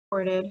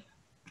Recorded.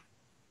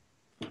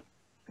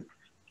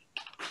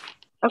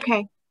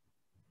 Okay,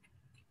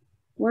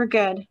 we're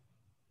good.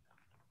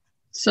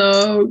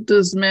 So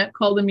does Matt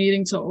call the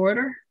meeting to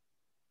order?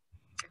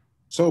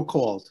 So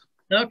called.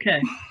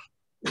 Okay.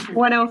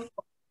 104.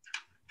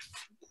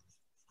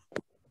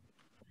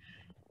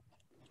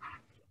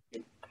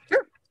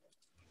 Sure.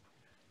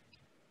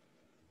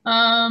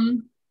 All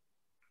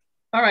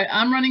right,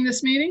 I'm running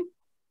this meeting.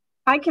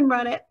 I can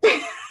run it.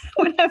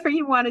 Whatever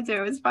you want to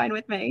do is fine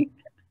with me.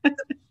 That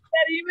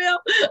email?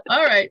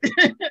 All right.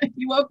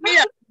 You woke me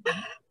up.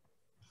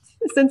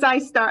 Since I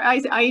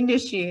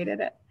initiated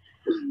it.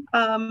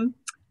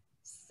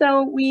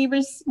 So we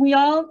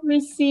all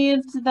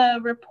received the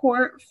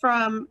report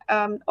from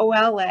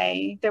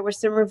OLA. There were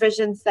some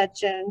revisions that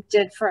Jen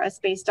did for us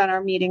based on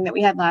our meeting that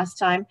we had last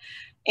time.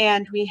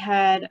 And we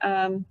had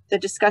the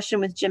discussion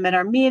with Jim at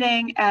our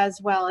meeting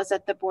as well as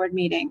at the board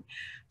meeting.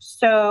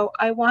 So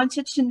I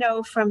wanted to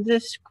know from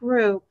this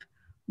group,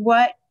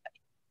 what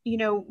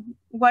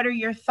are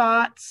your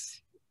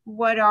thoughts?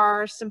 What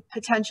are some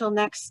potential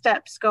next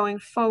steps going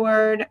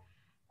forward?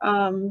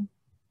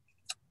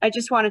 I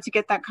just wanted to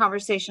get that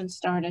conversation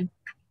started.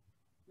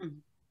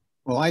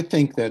 Well, I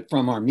think that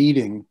from our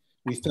meeting,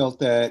 we felt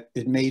that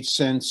it made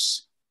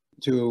sense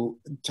to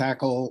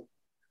tackle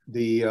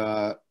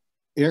the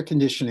air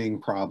conditioning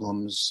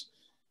problems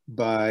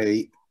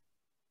by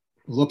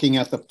looking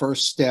at the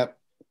first step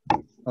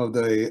of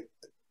the,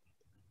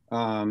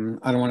 I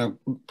don't want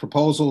to,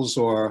 proposals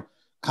or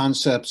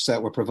concepts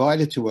that were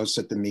provided to us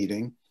at the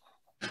meeting.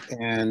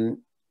 And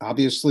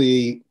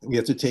obviously, we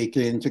have to take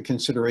into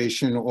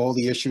consideration all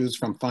the issues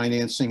from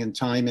financing and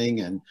timing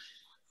and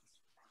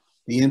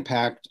the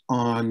impact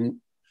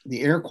on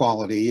the air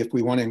quality if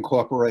we want to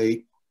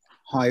incorporate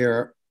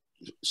higher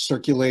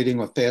circulating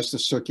or faster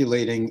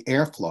circulating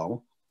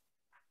airflow.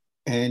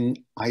 And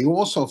I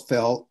also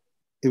felt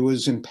it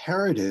was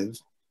imperative,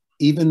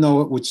 even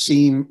though it would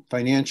seem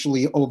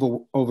financially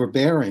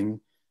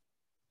overbearing,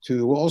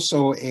 to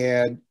also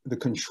add the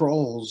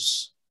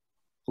controls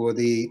for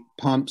the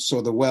pumps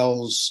or the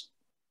wells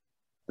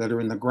that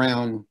are in the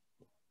ground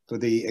for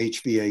the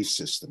HVA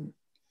system.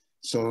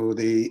 So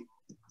the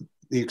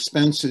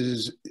expense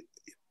is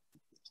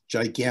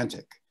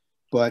gigantic,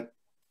 but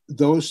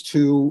those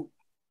two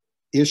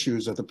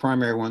issues are the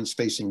primary ones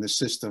facing the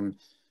system,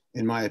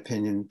 in my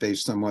opinion,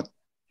 based on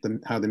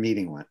how the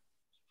meeting went.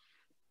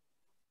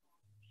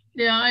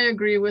 Yeah, I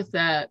agree with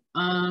that.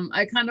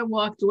 I kind of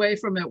walked away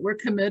from it. We're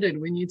committed.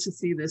 We need to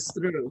see this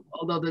through,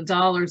 although the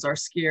dollars are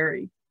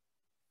scary.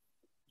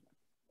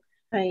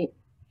 Right.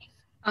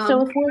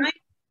 So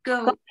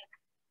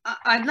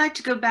I'd like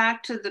to go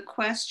back to the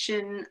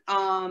question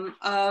and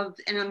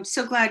I'm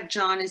so glad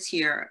John is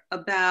here,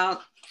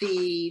 about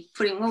the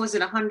putting, what was it,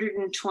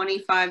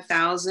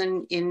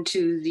 125,000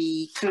 into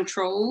the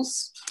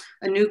controls,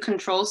 a new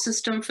control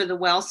system for the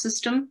well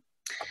system.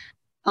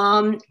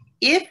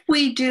 If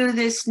we do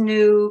this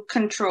new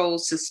control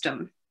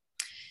system,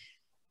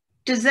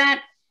 is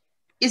that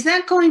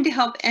going to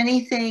help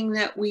anything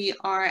that we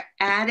are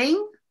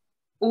adding,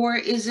 or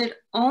is it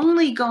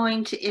only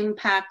going to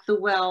impact the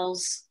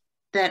wells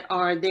that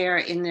are there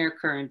in their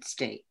current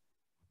state?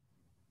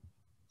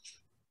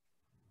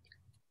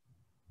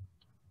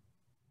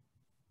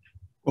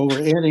 Well,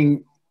 we're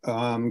adding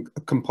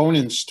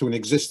components to an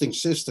existing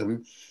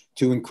system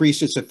to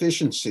increase its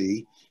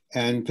efficiency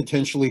and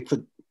potentially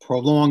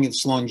prolong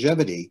its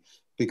longevity,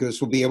 because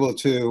we'll be able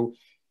to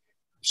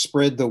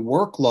spread the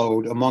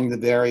workload among the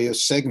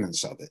various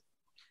segments of it.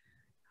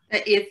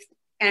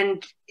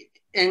 And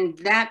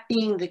that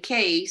being the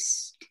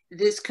case,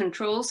 this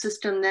control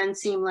system then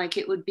seemed like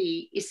it would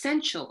be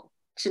essential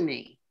to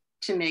me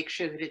to make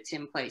sure that it's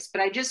in place.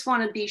 But I just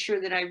want to be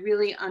sure that I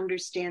really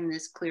understand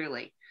this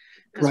clearly.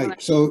 Right.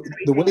 So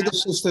the way the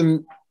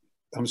system,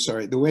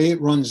 the way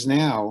it runs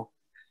now,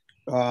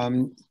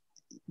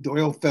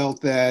 Doyle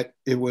felt that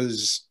it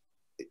was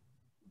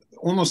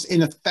almost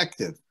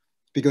ineffective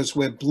because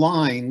we're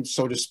blind,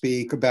 so to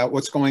speak, about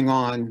what's going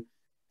on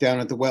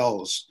down at the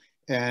wells.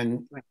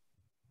 And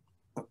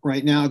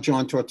right now,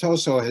 John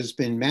Tortoso has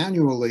been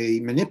manually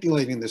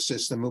manipulating the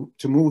system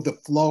to move the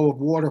flow of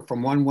water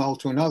from one well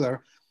to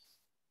another,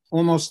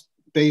 almost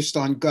based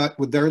on gut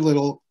with very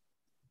little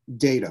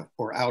data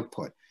or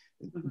output.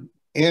 Mm-hmm.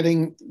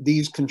 Adding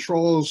these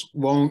controls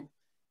won't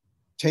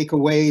take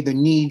away the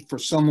need for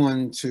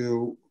someone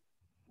to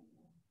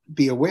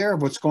be aware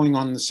of what's going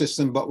on in the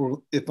system, but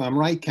if I'm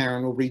right,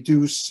 Karen, will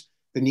reduce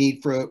the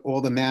need for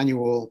all the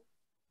manual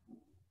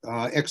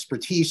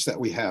expertise that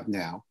we have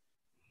now.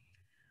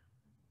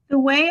 The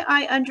way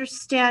I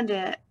understand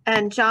it,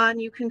 and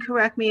John, you can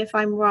correct me if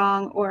I'm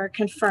wrong or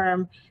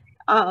confirm,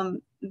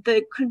 the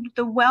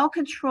well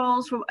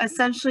controls will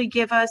essentially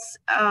give us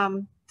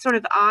sort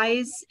of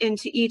eyes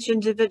into each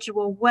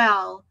individual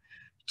well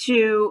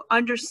to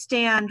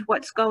understand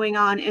what's going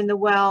on in the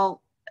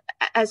well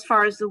as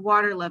far as the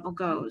water level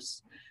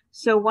goes.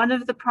 So one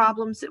of the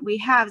problems that we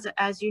have,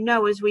 as you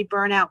know, is we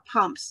burn out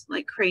pumps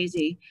like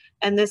crazy.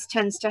 And this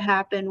tends to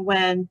happen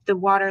when the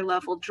water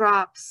level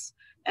drops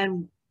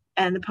and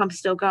and the pump's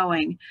still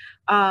going.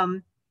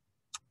 From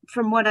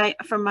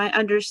my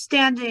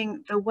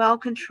understanding, the well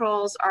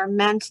controls are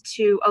meant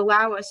to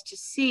allow us to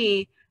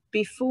see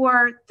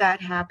before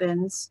that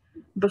happens,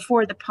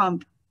 before the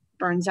pump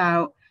burns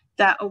out,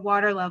 that a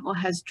water level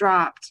has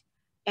dropped,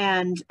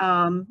 and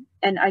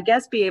I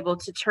guess be able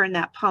to turn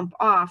that pump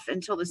off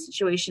until the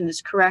situation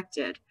is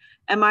corrected.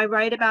 Am I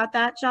right about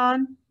that,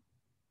 John?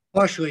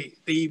 Partially.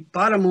 The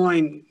bottom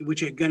line,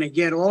 which you're going to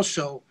get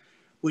also,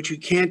 which you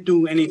can't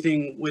do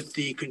anything with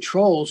the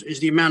controls, is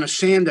the amount of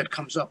sand that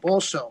comes up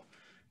also.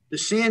 The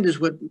sand is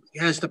what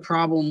has the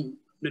problem,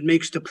 that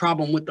makes the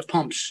problem with the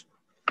pumps.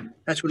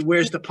 That's what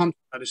wears the pump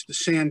out, is the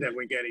sand that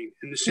we're getting.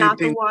 And the same Not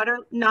thing. the water,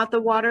 not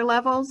the water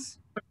levels?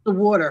 The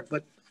water,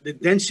 but the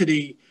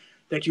density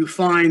that you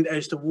find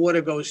as the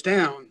water goes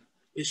down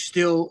is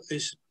still,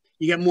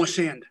 you get more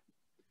sand.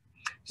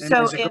 And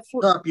So as it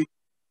goes up, you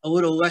a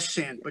little less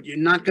sand, but you're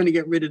not going to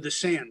get rid of the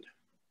sand.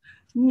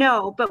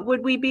 No, but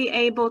would we be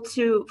able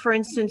to, for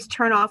instance,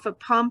 turn off a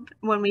pump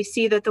when we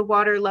see that the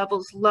water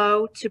level's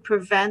low to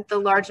prevent the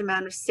large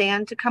amount of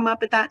sand to come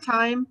up at that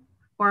time?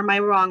 Or am I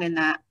wrong in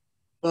that?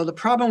 Well, the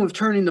problem with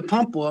turning the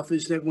pump off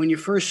is that when you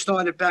first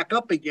start it back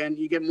up again,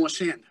 you get more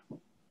sand.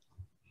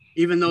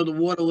 Even though the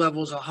water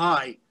levels are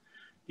high,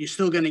 you're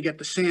still going to get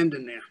the sand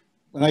in there.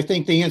 But I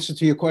think the answer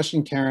to your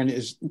question, Karen,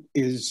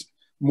 is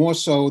more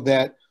so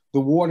that the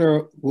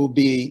water will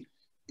be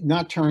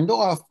not turned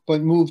off,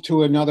 but moved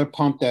to another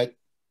pump that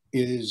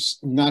is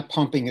not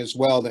pumping as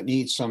well, that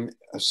needs some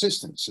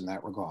assistance in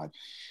that regard.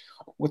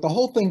 What the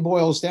whole thing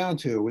boils down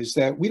to is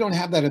that we don't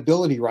have that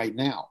ability right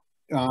now,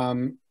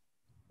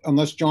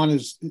 unless John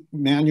is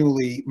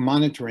manually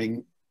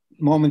monitoring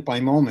moment by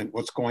moment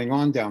what's going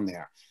on down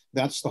there.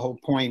 That's the whole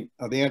point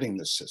of adding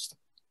this system.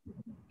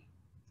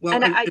 Well,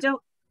 And I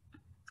don't,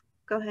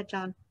 go ahead,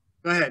 John.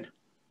 Go ahead.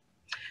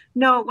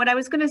 No, what I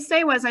was going to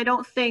say was, I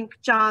don't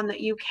think, John, that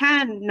you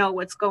can know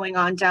what's going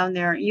on down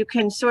there. You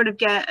can sort of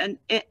get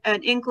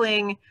an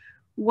inkling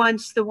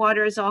once the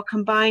water is all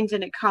combined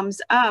and it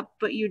comes up,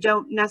 but you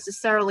don't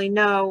necessarily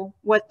know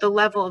what the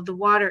level of the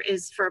water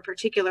is for a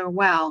particular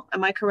well.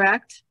 Am I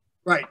correct?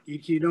 Right.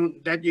 You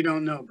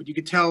don't know, but you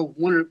could tell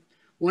one of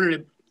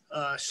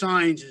the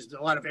signs is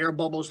a lot of air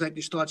bubbles that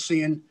you start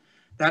seeing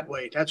that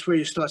way. That's where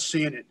you start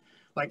seeing it.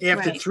 Like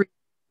after Right. 3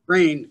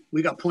 rain,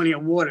 we got plenty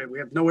of water. We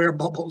have no air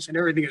bubbles and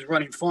everything is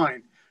running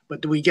fine. But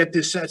do we get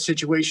this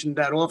situation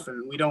that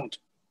often? We don't.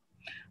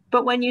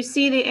 But when you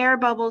see the air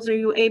bubbles, are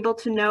you able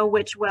to know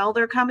which well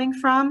they're coming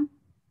from?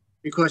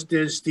 Because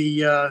there's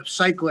the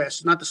sight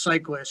glass, not the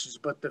sight glasses,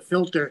 but the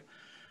filter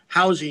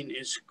housing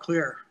is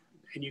clear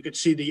and you could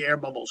see the air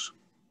bubbles.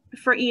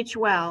 For each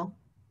well?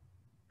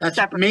 That's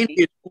Separately.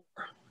 mainly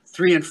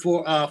 3 and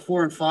 4,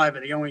 4 and 5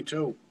 are the only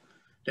two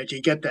that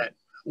you get that.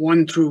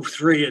 1 through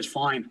 3 is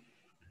fine.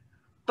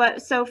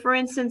 But so, for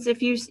instance,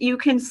 if you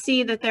can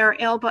see that there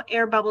are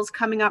air bubbles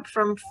coming up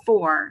from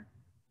 4,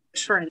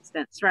 for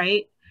instance,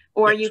 right?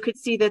 Or Yes. you could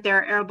see that there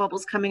are air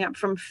bubbles coming up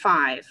from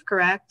 5,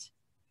 correct?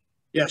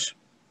 Yes.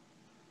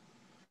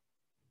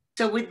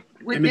 So would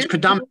And it's this,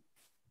 predominant.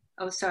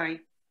 oh,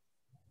 sorry.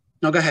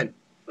 No, go ahead.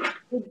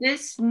 Would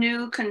this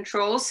new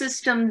control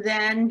system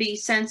then be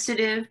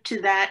sensitive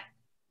to that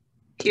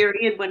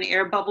period when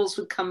air bubbles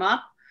would come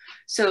up,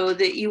 so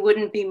that you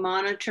wouldn't be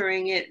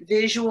monitoring it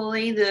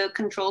visually? The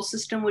control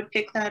system would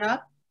pick that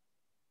up?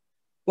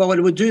 Well,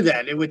 it would do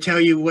that. It would tell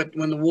you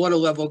when the water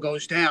level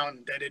goes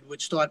down, that it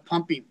would start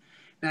pumping.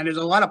 Now, there's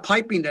a lot of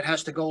piping that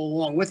has to go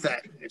along with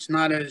that. It's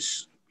not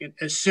as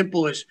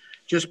simple as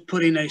just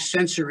putting a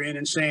sensor in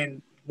and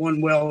saying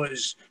one well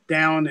is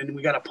down and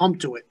we got to pump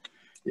to it.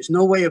 There's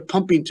no way of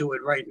pumping to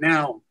it right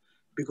now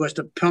because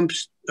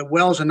the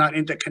wells are not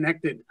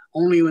interconnected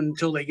only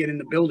until they get in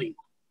the building.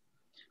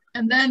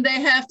 And then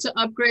they have to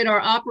upgrade our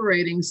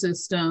operating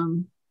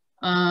system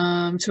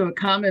to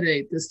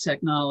accommodate this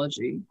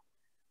technology,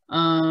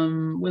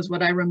 was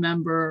what I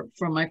remember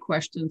from my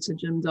question to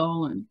Jim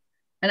Dolan.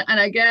 And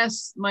I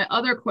guess my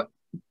other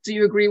do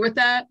you agree with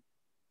that?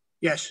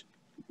 Yes.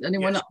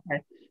 Anyone? Yes.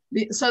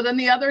 Okay. So then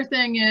the other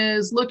thing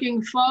is,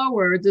 looking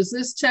forward, does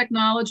this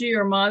technology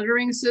or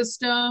monitoring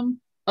system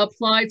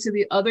apply to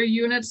the other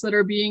units that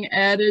are being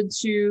added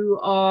to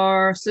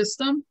our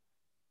system?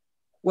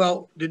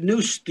 Well,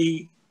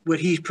 what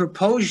he's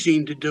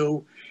proposing to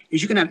do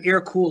is you can have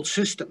air-cooled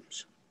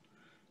systems.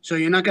 So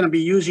you're not going to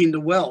be using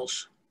the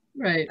wells.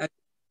 Right. As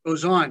it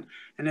goes on.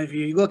 And if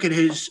you look at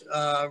his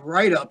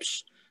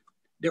write-ups,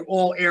 they're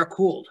all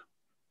air-cooled.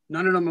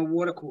 None of them are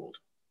water-cooled.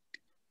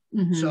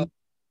 Mm-hmm. So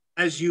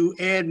as you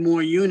add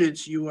more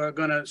units, you are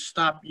going to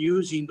stop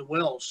using the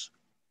wells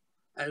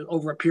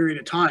over a period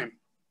of time.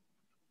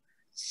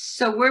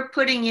 So we're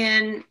putting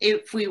in,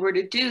 if we were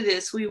to do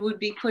this, we would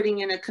be putting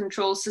in a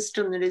control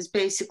system that has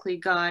basically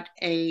got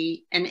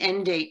an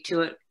end date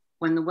to it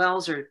when the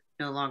wells are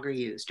no longer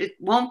used. It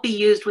won't be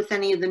used with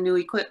any of the new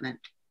equipment.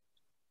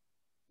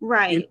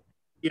 Right.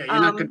 Yeah, you're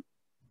not going to.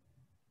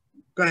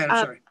 Go ahead,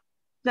 I'm sorry.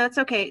 That's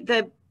okay.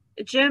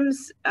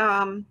 Jim's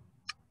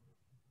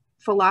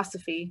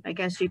philosophy, I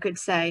guess you could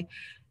say,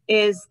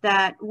 is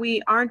that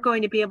we aren't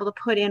going to be able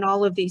to put in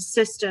all of these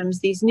systems,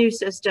 these new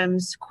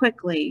systems,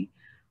 quickly.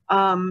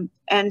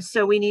 And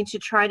so we need to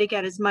try to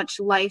get as much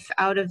life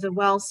out of the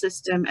well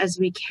system as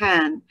we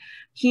can.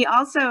 He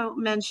also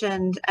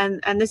mentioned,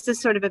 and this is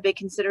sort of a big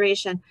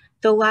consideration,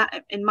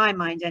 in my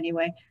mind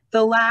anyway,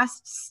 the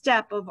last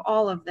step of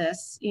all of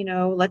this, you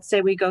know, let's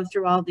say we go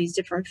through all these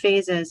different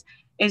phases,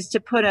 is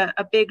to put a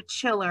big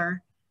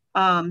chiller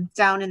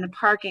down in the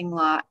parking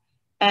lot.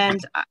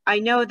 And I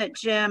know that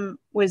Jim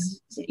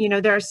was, you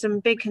know, there are some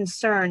big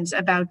concerns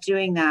about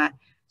doing that.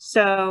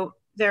 So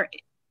there,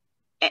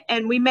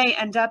 and we may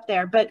end up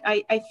there, but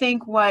I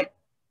think what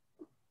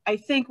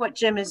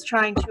Jim is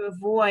trying to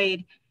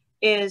avoid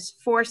is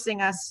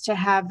forcing us to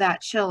have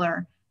that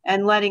chiller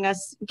and letting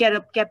us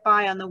get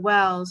by on the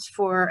wells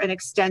for an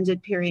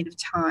extended period of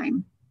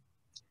time.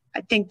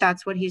 I think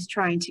that's what he's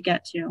trying to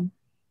get to.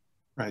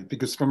 Right,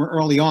 because from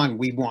early on,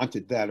 we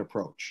wanted that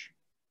approach.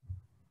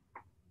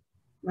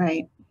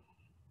 Right.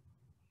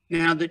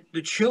 Now,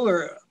 the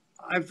chiller,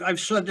 I've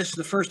saw this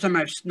the first time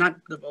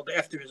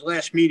after his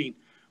last meeting,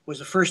 was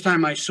the first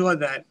time I saw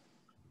that.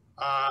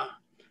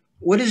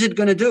 What is it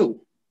going to do?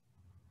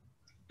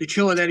 The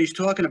chiller that he's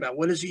talking about,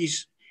 what is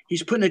he's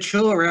putting a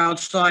chiller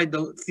outside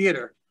the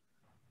theater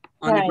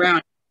on the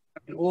ground,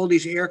 and all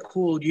these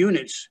air-cooled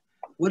units.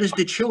 What is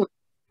the chiller?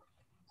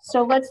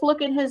 So let's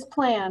look at his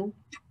plan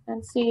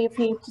and see if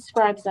he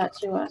describes that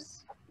to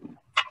us.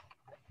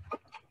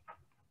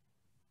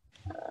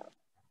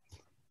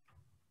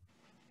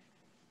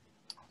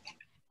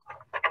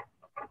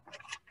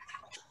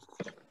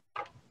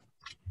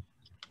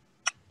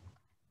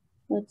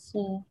 Let's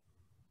see.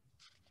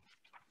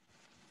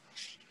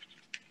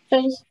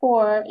 Phase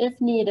 4,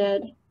 if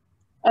needed,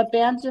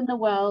 abandon the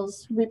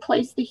wells,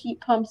 replace the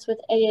heat pumps with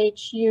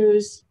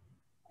AHUs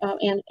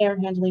and air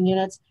handling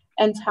units,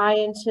 and tie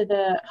into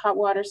the hot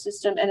water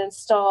system and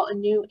install a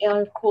new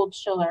air-cooled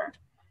chiller.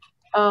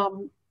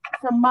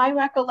 From my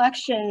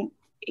recollection,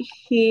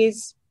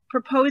 he's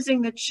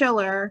proposing the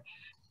chiller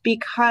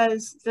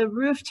because the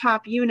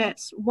rooftop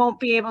units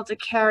won't be able to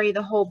carry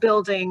the whole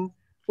building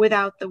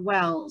without the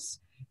wells.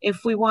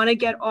 If we want to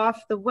get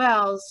off the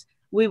wells,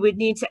 we would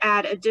need to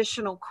add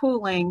additional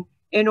cooling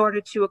in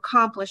order to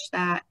accomplish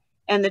that,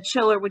 and the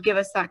chiller would give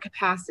us that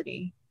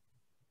capacity.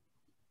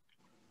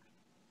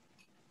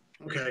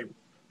 Okay.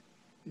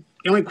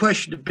 The only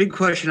question, the big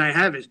question I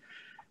have is,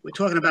 we're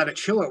talking about a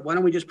chiller. Why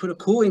don't we just put a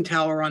cooling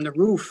tower on the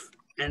roof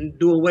and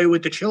do away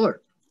with the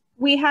chiller?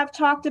 We have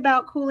talked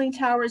about cooling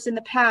towers in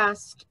the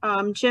past.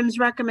 Jim's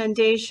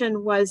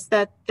recommendation was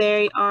that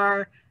they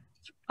are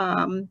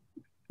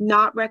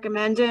not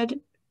recommended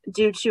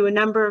due to a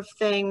number of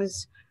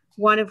things,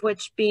 one of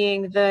which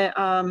being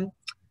the,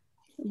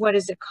 what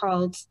is it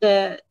called?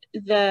 Oh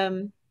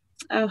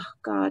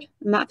God,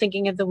 I'm not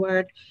thinking of the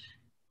word.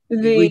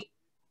 The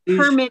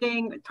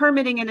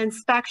permitting and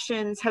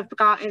inspections have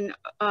gotten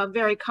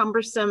very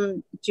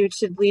cumbersome due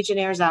to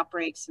Legionnaire's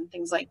outbreaks and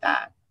things like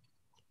that.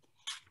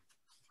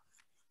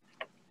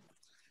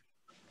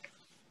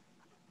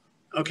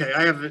 Okay,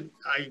 I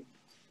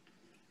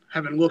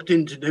haven't looked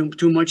into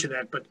too much of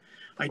that, but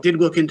I did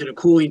look into the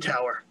cooling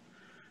tower.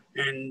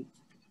 And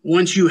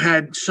once you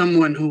had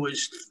someone who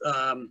was,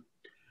 the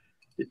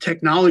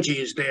technology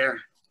is there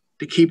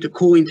to keep the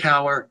cooling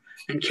tower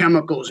and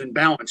chemicals in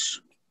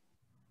balance.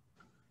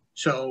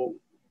 So,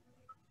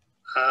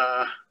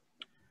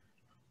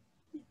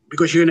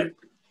 because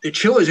the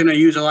chiller's gonna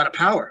use a lot of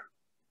power.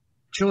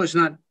 Chiller's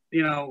not,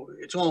 you know,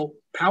 it's all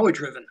power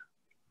driven.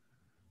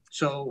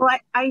 So well,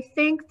 I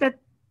think that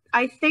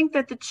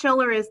the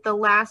chiller is the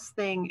last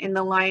thing in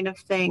the line of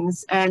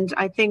things, and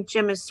I think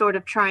Jim is sort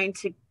of trying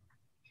to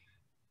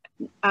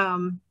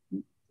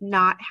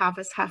not have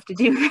us have to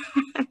do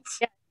that.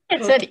 Yeah,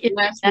 it's a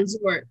last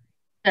resort.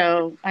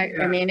 So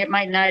I mean, it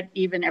might not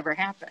even ever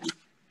happen.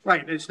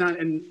 right, it's not,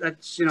 and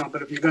that's, you know,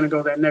 but if you're going to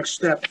go that next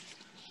step,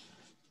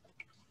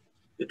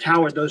 the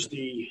tower does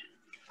the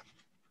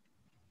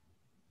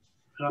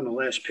on the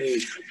last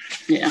page.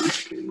 Yeah.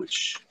 Pretty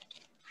much.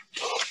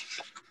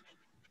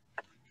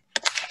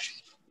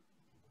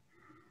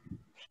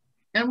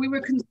 And we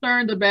were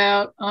concerned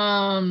about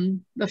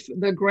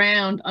the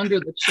ground under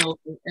the chiller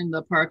in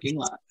the parking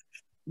lot.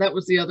 That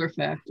was the other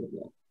factor.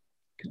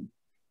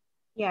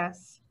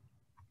 Yes.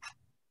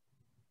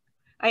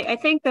 I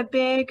think the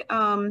big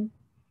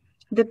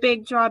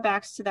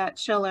drawbacks to that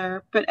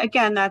chiller, but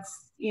again,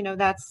 that's, you know,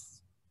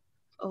 that's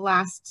a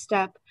last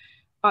step,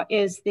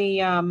 is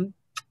the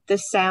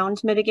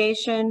sound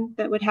mitigation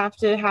that would have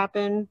to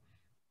happen,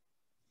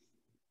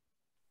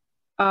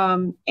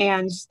 and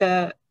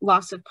the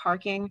loss of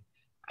parking.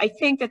 I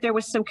think that there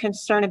was some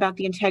concern about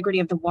the integrity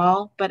of the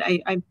wall, but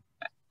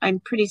I'm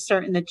pretty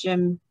certain that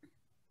Jim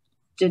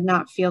did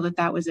not feel that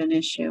that was an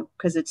issue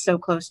because it's so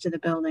close to the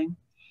building.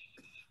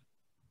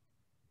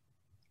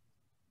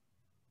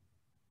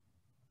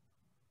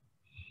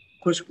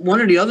 Of course, one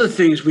of the other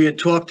things we had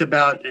talked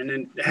about, and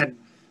it had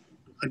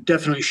a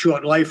definitely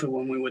short life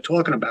when we were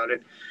talking about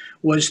it,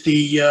 was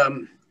the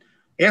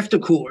after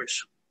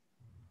coolers.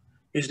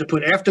 is to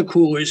put after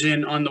coolers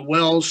in on the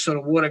wells so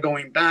the water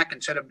going back,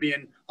 instead of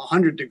being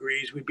 100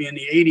 degrees, would be in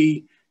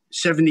the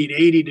 70 to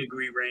 80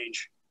 degree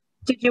range.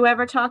 Did you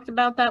ever talk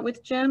about that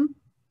with Jim?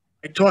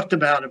 I talked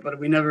about it, but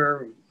we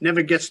never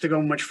gets to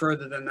go much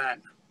further than that.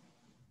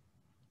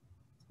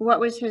 What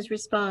was his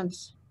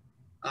response?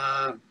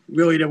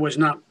 Really, there was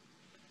not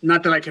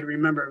that I could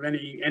remember of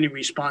any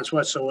response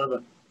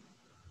whatsoever.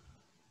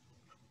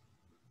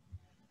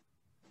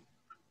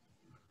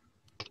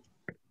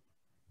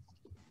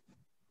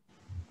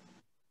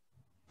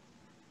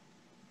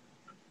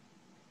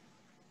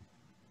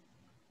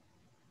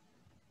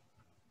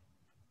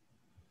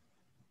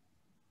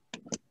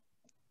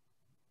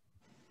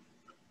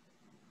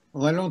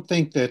 Well, I don't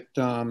think that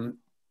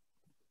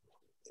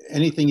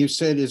anything you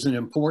said isn't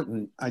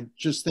important. I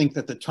just think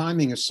that the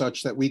timing is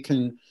such that we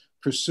can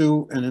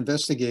pursue and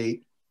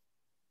investigate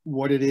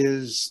what it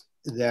is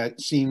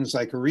that seems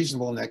like a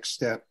reasonable next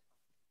step.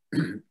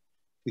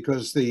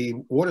 Because the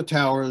water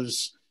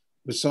towers,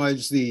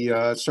 besides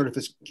the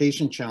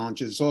certification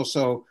challenges,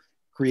 also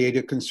create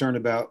a concern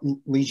about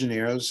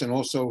Legionnaires, and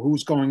also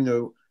who's going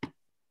to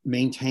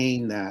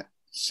maintain that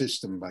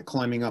system by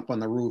climbing up on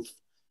the roof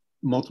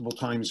multiple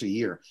times a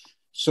year.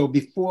 So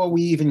before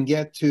we even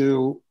get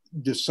to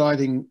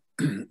deciding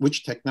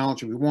which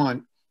technology we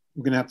want,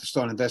 we're going to have to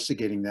start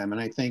investigating them. And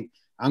I think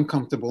I'm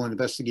comfortable in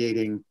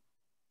investigating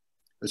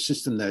the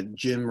system that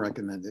Jim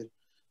recommended,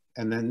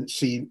 and then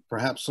see,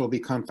 perhaps it'll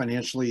become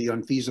financially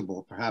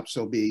unfeasible. Perhaps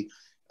there'll be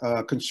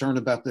concern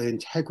about the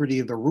integrity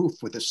of the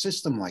roof with a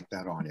system like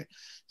that on it.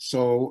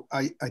 So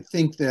I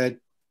think that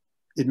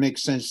it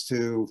makes sense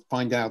to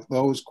find out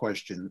those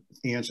questions,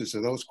 the answers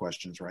to those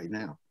questions right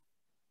now.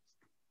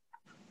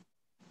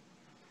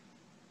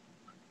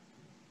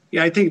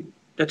 Yeah, I think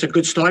that's a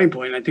good starting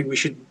point. I think we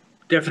should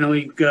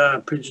definitely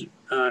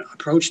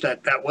approach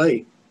that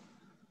way.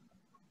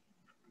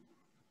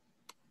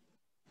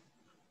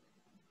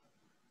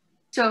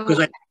 So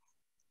because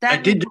I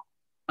did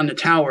on the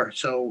tower,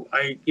 so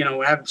I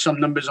have some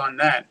numbers on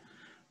that.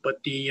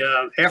 But the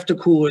after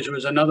coolers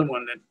was another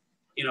one that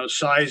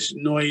size,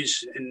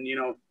 noise, and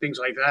things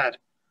like that.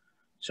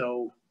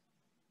 So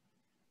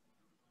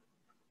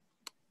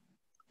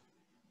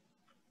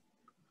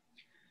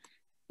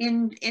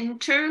in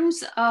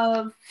terms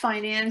of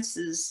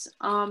finances,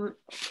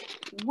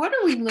 what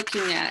are we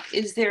looking at?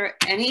 Is there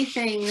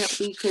anything that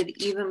we could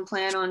even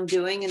plan on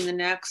doing in the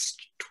next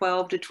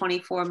 12 to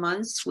 24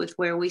 months with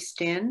where we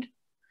stand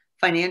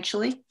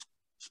financially?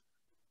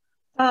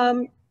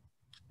 So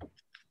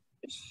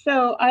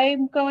I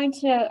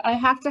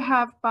have to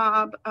have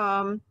Bob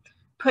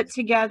put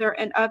together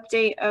an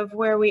update of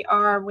where we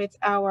are with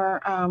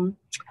our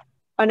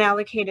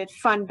unallocated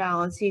fund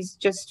balance. He's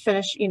just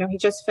finished, he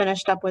just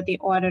finished up with the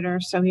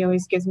auditor, so he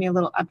always gives me a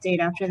little update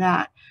after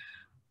that.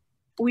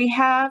 We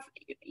have,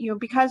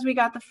 because we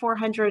got the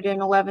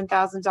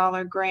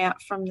 $411,000 grant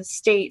from the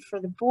state for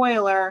the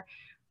boiler,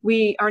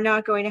 we are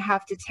not going to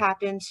have to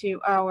tap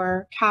into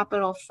our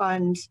capital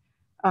fund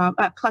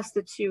plus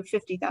the two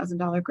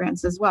 $50,000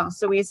 grants as well.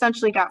 So we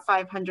essentially got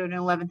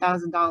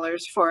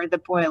 $511,000 for the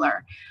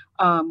boiler,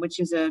 which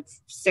is a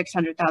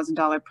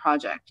 $600,000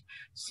 project.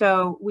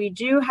 So we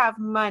do have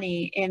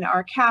money in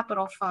our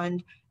capital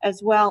fund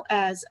as well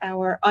as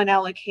our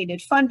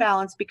unallocated fund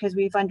balance, because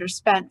we've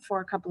underspent for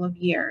a couple of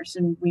years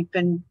and we've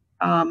been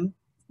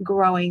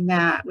growing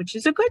that, which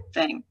is a good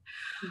thing.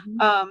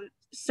 Mm-hmm.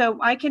 So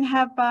I can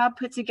have Bob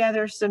put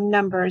together some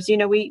numbers.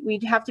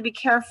 We'd have to be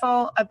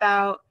careful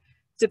about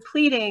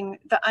depleting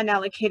the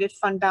unallocated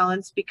fund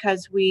balance,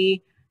 because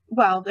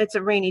it's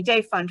a rainy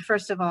day fund.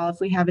 First of all, if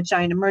we have a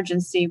giant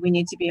emergency, we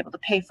need to be able to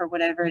pay for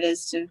whatever it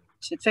is to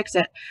fix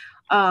it.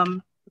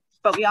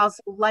 But we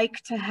also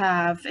like to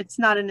have, it's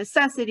not a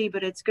necessity,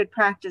 but it's good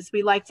practice.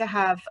 We like to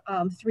have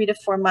 3 to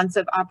 4 months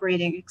of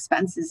operating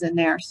expenses in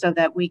there so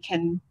that we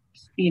can,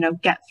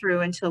 get through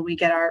until we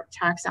get our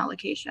tax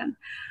allocation.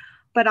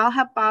 But I'll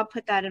have Bob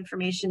put that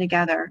information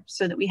together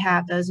so that we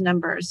have those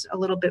numbers a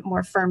little bit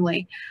more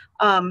firmly.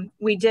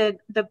 We had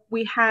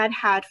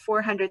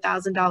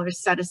 $400,000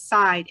 set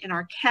aside in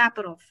our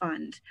capital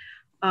fund.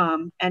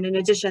 And in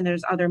addition,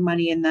 there's other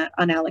money in the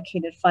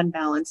unallocated fund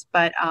balance,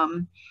 but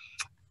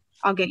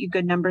I'll get you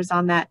good numbers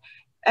on that.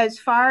 As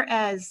far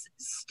as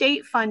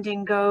state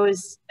funding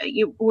goes,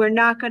 we're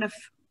not going to,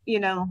 you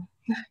know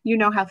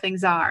how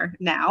things are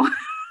now.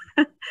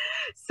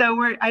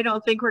 So I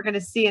don't think we're going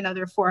to see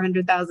another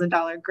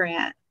 $400,000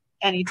 grant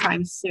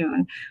anytime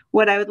soon.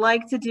 What I would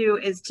like to do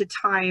is to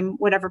time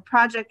whatever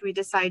project we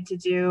decide to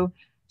do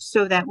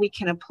so that we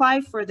can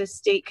apply for the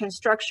state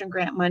construction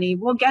grant money.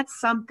 We'll get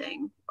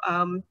something,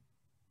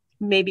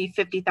 maybe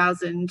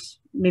 50,000,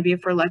 maybe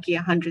if we're lucky,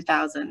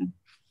 100,000.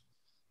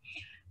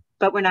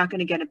 But we're not going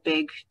to get a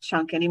big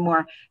chunk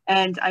anymore.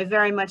 And I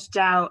very much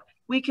doubt.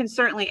 We can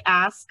certainly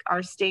ask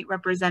our state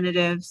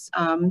representatives.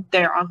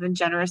 They're often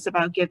generous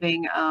about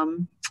giving,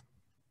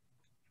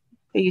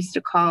 they used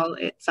to call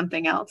it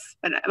something else,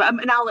 but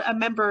a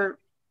member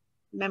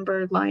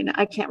line,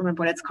 I can't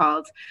remember what it's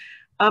called.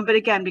 But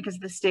again, because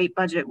of the state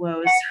budget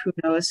woes, who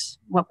knows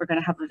what we're going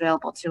to have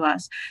available to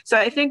us. So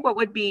I think what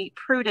would be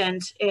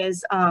prudent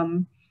is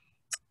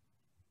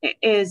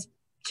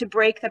to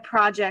break the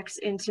projects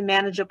into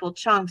manageable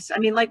chunks. I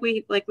mean, like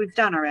we've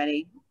done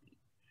already.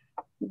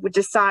 We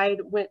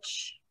decide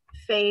which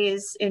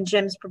phase in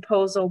Jim's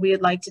proposal we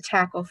would like to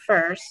tackle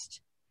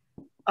first.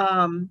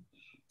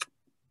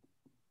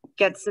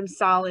 Get some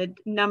solid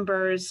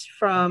numbers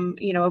from,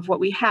 you know, of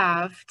what we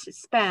have to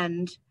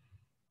spend,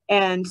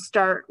 and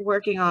start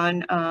working on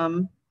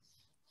the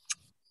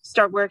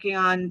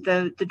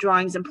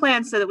drawings and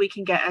plans so that we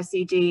can get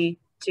SED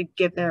to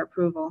give their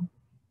approval.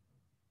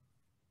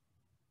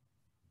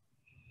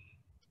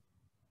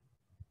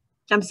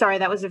 I'm sorry,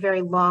 that was a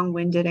very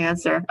long-winded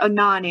answer, a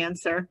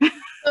non-answer.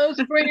 Those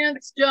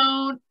grants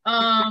don't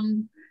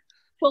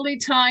fully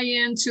tie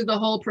into the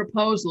whole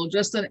proposal,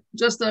 just a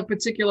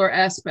particular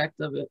aspect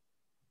of it.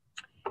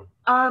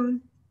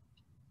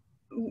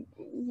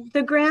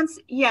 The grants,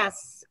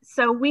 yes.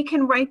 So we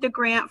can write the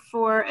grant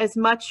for as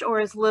much or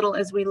as little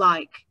as we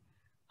like.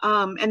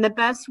 And the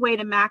best way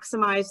to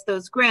maximize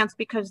those grants,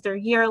 because they're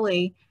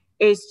yearly,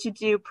 is to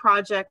do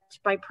project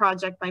by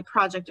project by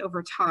project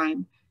over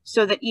time,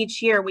 so that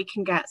each year we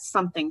can get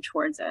something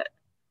towards it.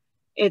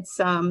 It's,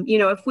 you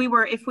know, if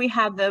we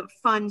had the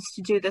funds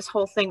to do this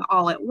whole thing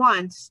all at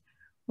once,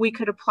 we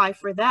could apply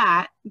for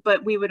that,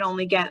 but we would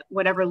only get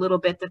whatever little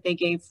bit that they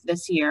gave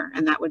this year,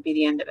 and that would be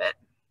the end of it.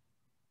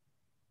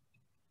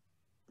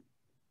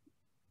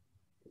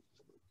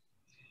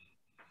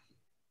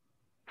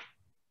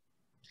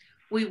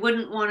 We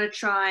wouldn't want to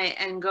try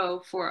and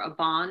go for a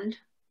bond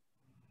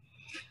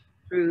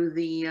through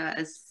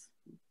the,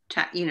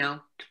 you know,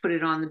 to put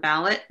it on the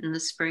ballot in the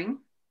spring.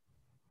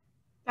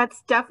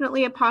 That's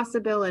definitely a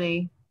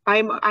possibility.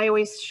 I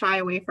always shy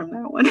away from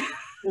that one.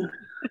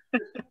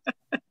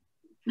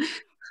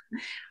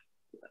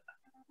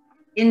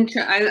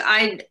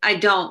 I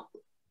don't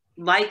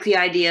like the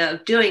idea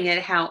of doing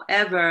it.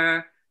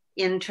 However,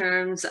 in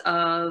terms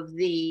of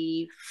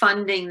the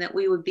funding that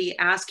we would be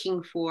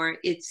asking for,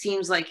 it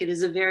seems like it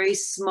is a very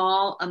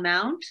small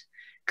amount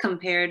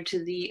compared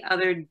to the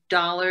other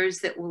dollars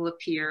that will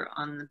appear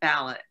on the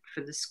ballot for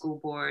the school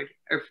board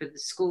or for the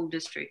school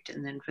district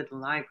and then for the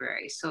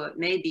library. So it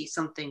may be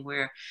something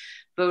where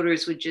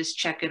voters would just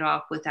check it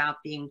off without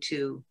being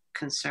too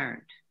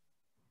concerned.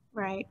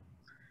 Right.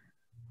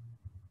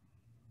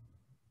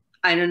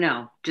 I don't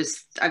know.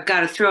 Just, I've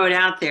got to throw it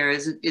out there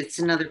as it's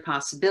another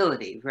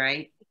possibility,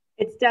 right?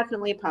 It's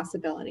definitely a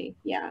possibility.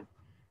 Yeah.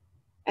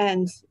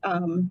 And,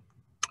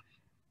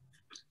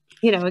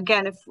 you know,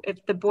 again,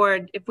 if the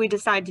board, if we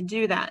decide to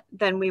do that,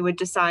 then we would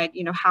decide,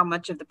 you know, how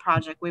much of the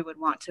project we would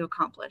want to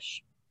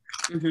accomplish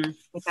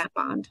with that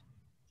bond.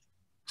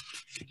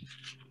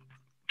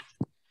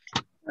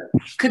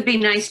 Could be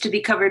nice to be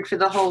covered for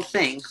the whole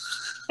thing.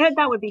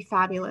 That would be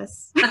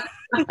fabulous.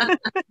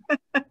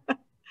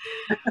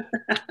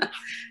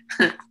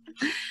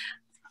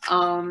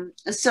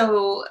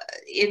 So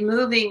in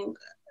moving,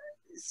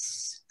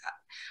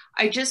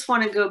 I just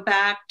want to go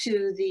back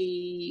to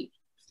the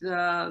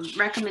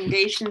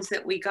recommendations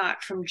that we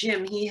got from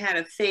Jim. He had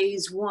a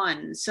phase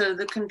 1. So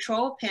the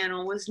control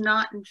panel was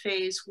not in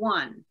phase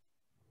 1,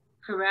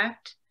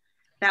 correct?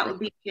 That would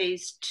be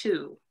phase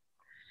 2.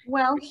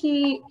 Well,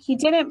 he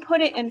didn't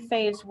put it in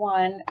phase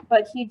 1,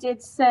 but he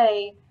did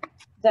say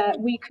that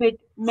we could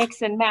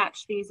mix and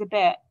match these a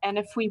bit. And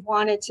if we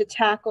wanted to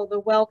tackle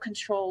the well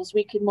controls,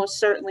 we could most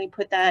certainly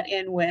put that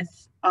in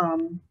with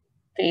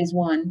phase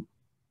 1.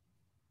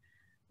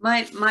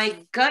 My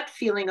gut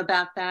feeling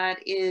about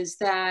that is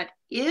that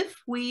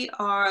if we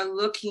are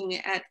looking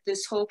at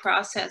this whole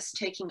process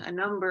taking a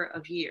number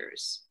of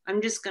years,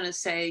 I'm just going to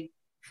say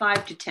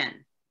 5 to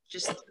 10,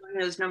 just throwing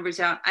those numbers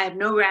out. I have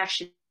no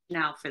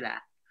rationale for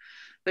that,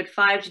 but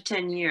 5 to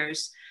 10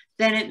 years,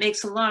 then it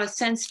makes a lot of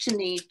sense to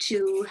me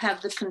to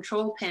have the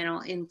control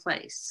panel in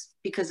place,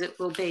 because it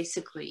will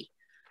basically,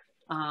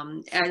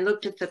 I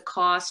looked at the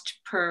cost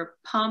per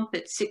pump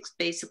at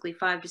basically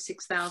 $5,000 to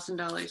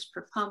 $6,000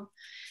 per pump.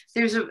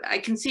 I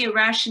can see a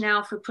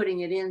rationale for putting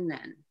it in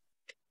then.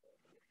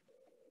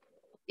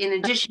 In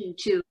addition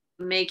to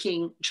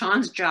making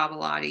John's job a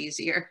lot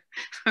easier,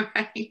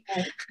 right?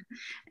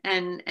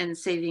 And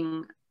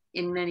saving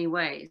in many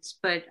ways,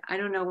 but I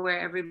don't know where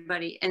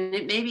everybody, and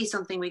it may be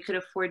something we could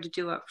afford to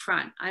do up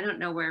front. I don't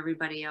know where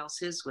everybody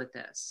else is with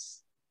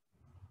this.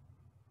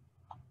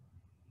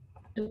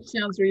 It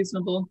sounds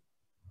reasonable.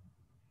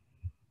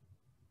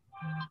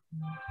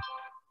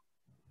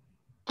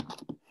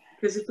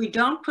 Because if we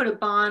don't put a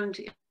bond,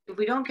 if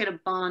we don't get a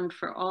bond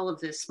for all of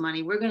this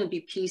money, we're going to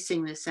be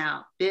piecing this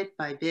out bit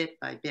by bit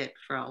by bit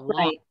for a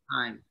long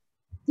time.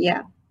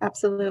 Yeah,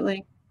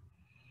 absolutely.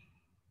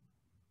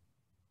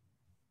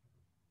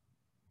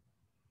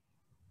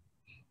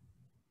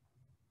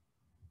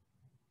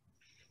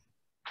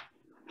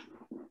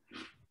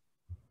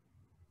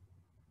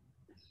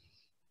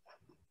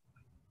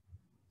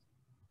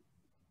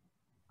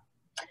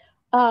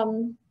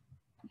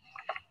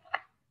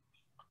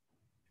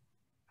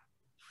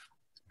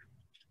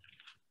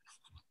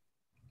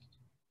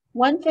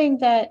 One thing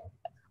that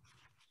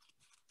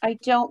I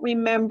don't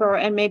remember,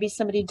 and maybe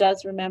somebody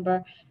does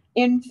remember,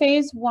 in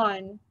phase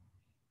one,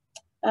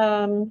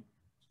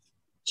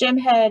 Jim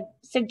had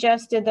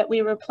suggested that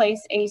we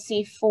replace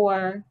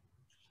AC4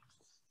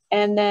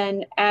 and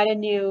then add a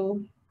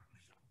new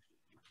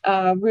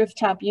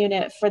rooftop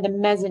unit for the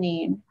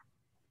mezzanine.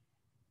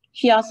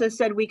 He also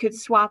said we could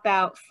swap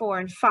out 4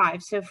 and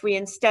 5. So if we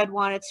instead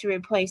wanted to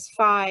replace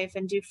 5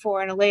 and do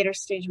 4 in a later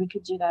stage, we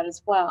could do that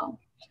as well.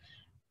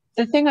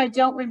 The thing I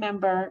don't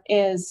remember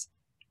is,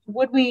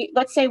 would we,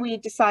 let's say we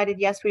decided,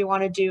 yes, we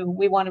want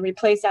to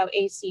replace out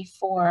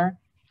AC4,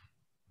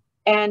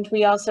 and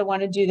we also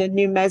want to do the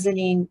new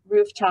mezzanine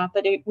rooftop,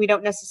 but we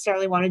don't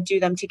necessarily want to do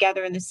them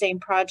together in the same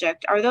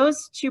project. Are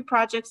those two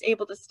projects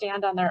able to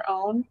stand on their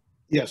own?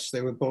 Yes,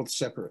 they were both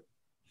separate.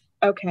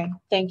 Okay,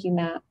 thank you,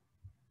 Matt.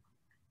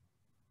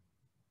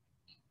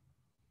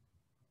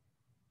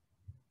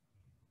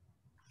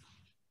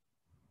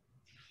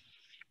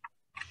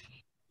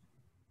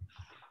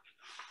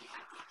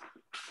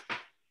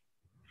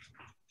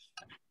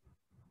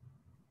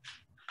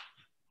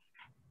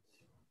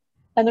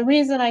 And the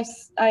reason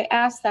I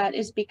ask that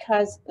is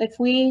because if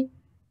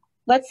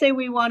let's say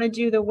we want to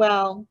do the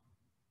well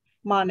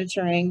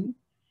monitoring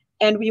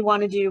and we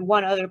want to do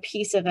one other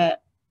piece of it.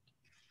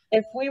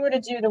 If we were to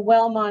do the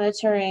well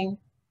monitoring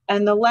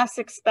and the less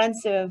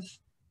expensive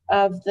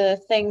of the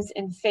things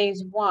in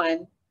phase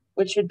one,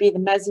 which would be the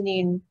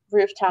mezzanine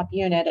rooftop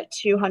unit at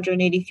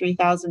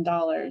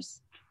 $283,000,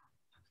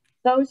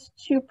 those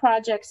two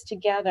projects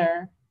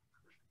together,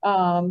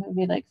 would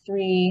be like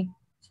 3,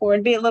 4,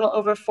 it'd be a little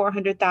over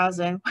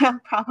 400,000. Well,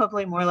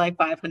 probably more like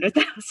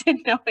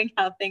 500,000, knowing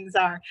how things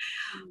are.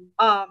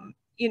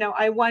 You know,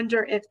 I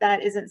wonder if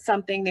that isn't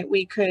something that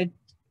we could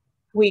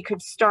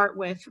start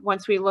with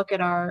once we look at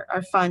our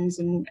funds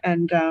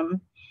and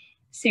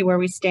see where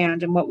we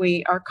stand and what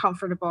we are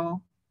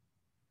comfortable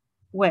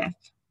with.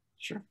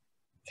 Sure.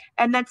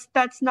 And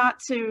that's not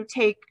to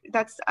take,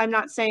 I'm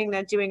not saying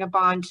that doing a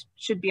bond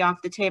should be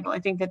off the table. I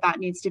think that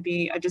needs to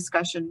be a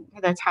discussion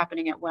that's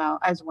happening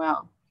as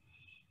well.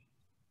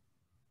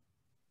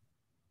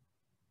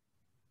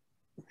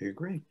 I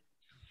agree.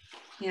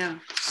 Yeah.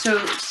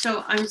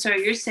 So I'm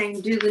sorry, you're saying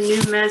do the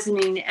new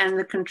mezzanine and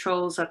the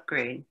controls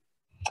upgrade.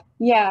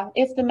 Yeah,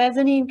 if the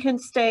mezzanine can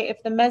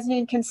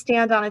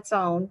stand on its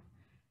own,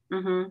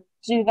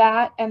 do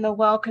that and the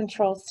well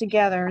controls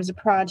together as a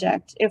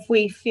project, if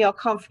we feel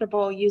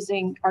comfortable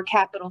using our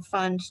capital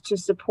fund to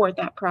support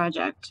that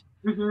project.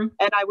 And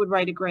I would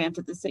write a grant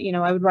at this, you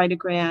know, I would write a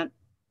grant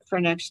for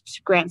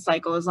next grant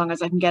cycle as long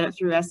as I can get it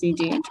through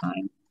SED in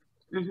time.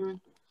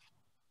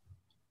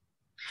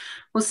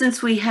 Well,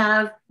 since we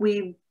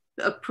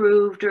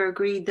approved or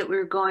agreed that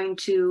we're going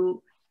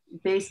to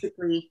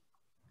basically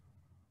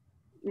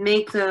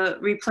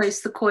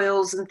replace the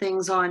coils and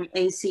things on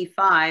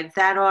AC5,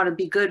 that ought to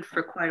be good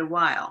for quite a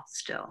while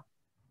still.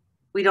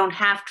 We don't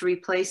have to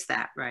replace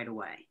that right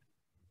away.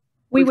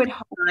 We would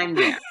hope. Time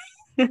there.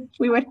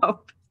 We would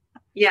hope.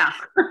 Yeah.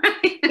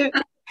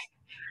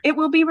 It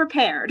will be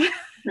repaired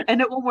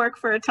and it will work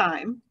for a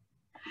time.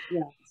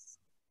 Yes.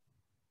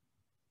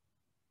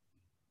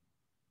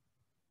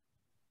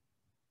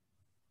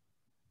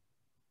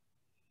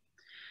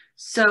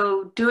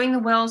 So doing the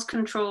wells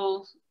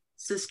control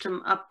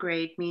system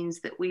upgrade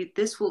means that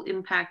this will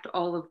impact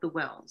all of the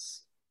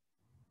wells.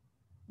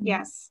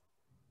 Yes.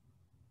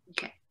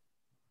 Okay.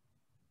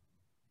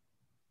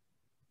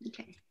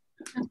 Okay.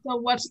 And so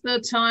what's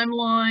the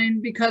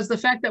timeline? Because the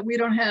fact that we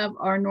don't have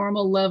our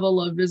normal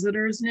level of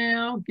visitors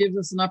now gives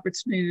us an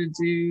opportunity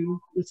to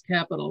do this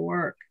capital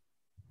work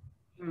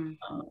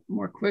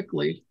more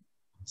quickly.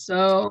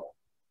 So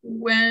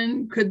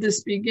when could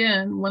this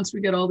begin once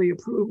we get all the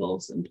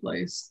approvals in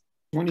place?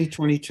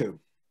 2022.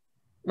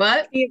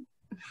 What?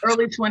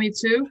 Early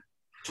 22?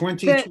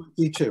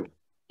 2022.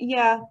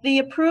 Yeah, the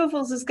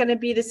approvals is going to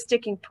be the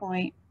sticking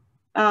point.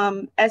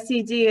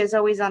 SED is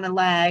always on a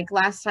lag.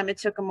 Last time it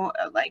took them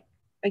like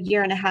a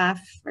year and a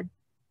half or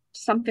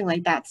something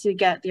like that to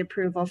get the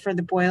approval for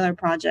the boiler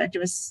project. It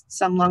was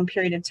some long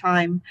period of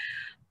time.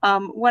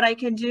 What I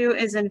can do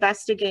is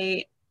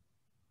investigate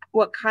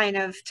what kind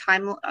of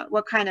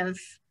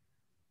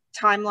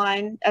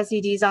timeline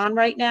SED's on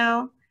right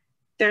now.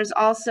 There's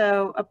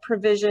also a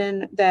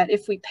provision that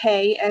if we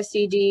pay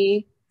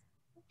SED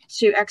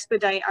to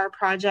expedite our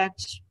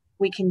project,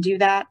 we can do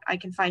that. I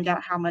can find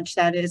out how much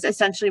that is.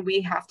 Essentially,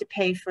 we have to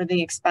pay for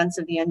the expense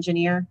of the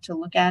engineer to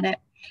look at it.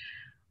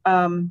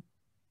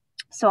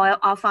 So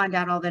I'll find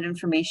out all that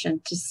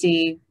information to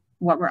see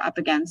what we're up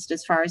against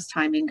as far as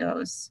timing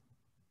goes.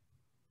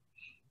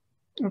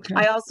 Okay.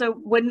 I also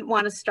wouldn't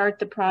want to start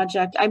the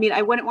project. I mean,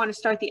 I wouldn't want to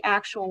start the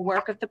actual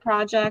work of the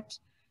project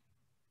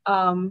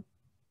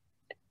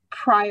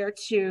prior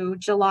to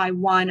July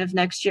 1 of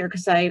next year,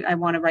 because I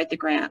want to write the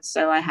grant.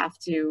 So I have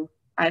to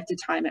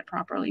time it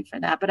properly for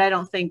that. But I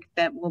don't think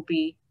that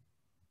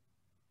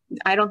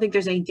I don't think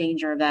there's any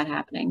danger of that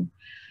happening.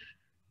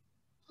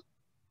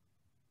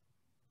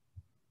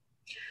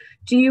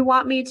 Do you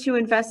want me to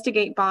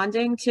investigate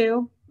bonding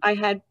too? I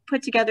had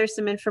put together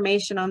some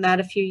information on that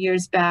a few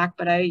years back,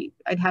 but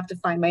I'd have to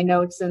find my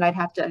notes and I'd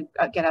have to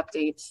get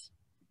updates.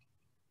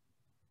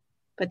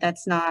 But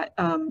that's not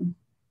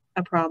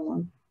a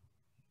problem.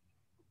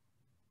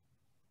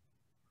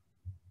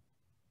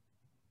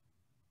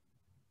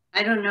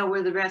 I don't know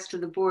where the rest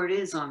of the board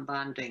is on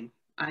bonding.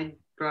 I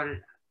brought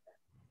it.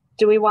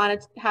 Do we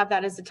want to have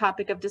that as a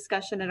topic of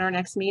discussion at our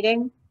next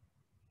meeting?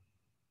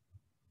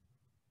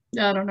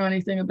 Yeah, I don't know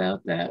anything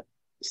about that,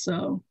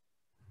 so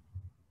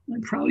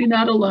I'm probably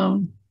not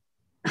alone.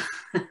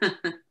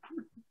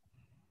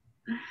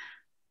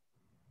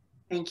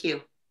 Thank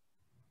you.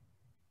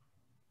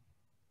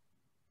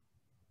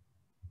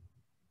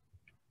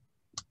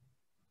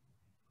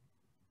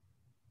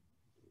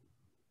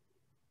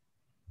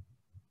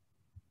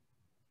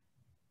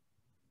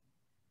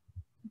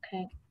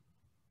 Okay.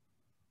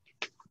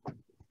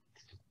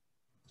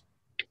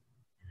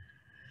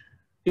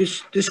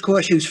 This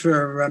question's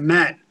for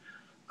Matt.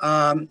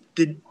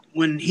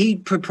 When he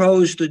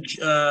proposed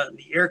the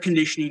air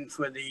conditioning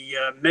for the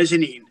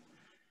mezzanine,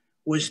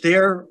 was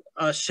there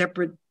a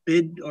separate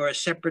bid or a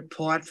separate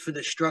part for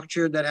the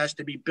structure that has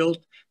to be built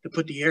to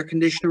put the air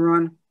conditioner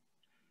on?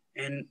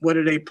 And what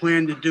do they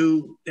plan to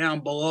do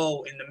down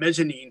below in the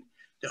mezzanine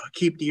to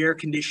keep the air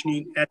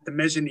conditioning at the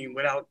mezzanine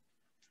without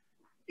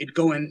it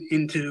going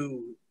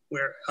into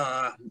where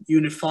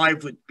Unit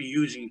 5 would be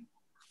using?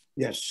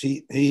 Yes,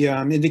 he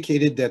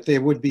indicated that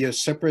there would be a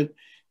separate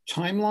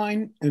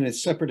timeline and a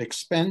separate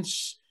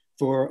expense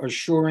for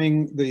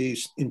assuring the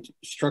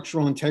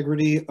structural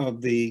integrity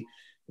of the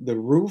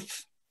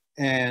roof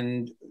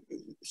and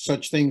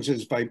such things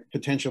as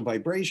potential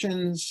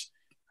vibrations.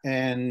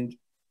 And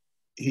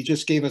he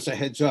just gave us a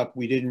heads up.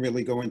 We didn't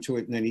really go into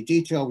it in any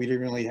detail. We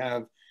didn't really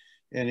have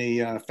any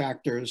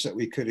factors that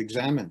we could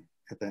examine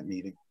at that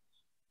meeting.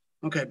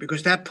 Okay,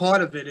 because that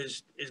part of it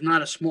is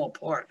not a small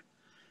part.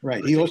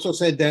 Right. He also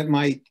said that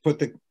might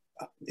put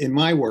in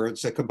my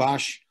words, the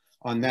kibosh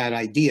on that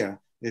idea.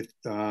 If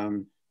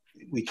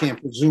we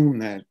can't presume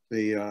that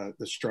the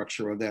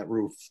structure of that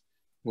roof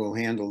will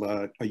handle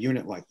a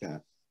unit like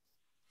that.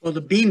 Well,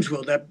 the beams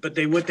will, but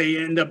what they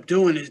end up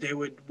doing is they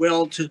would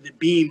weld to the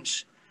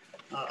beams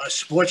a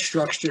support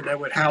structure that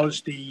would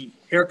house the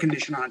air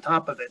conditioner on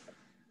top of it.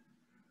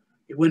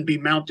 It wouldn't be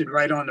mounted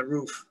right on the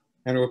roof.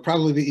 And it would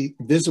probably be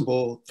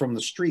visible from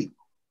the street.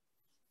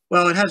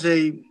 Well, it has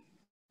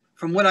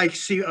from what I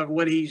see of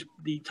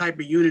the type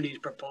of unit he's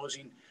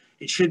proposing,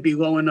 it should be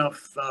low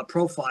enough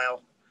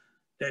profile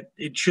that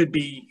it should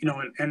be,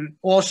 and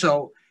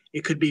also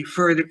it could be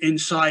further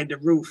inside the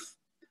roof,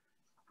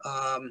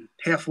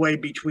 halfway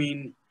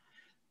between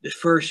the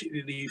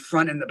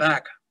front and the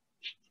back.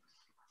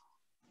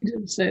 He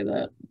didn't say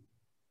that.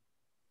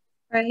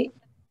 Right.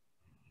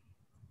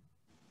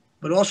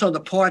 But also the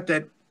part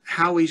that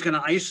how he's going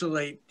to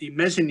isolate the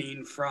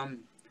mezzanine from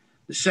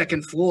the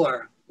second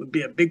floor would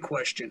be a big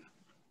question.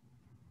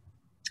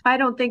 I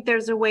don't think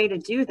there's a way to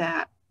do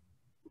that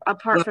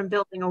apart from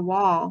building a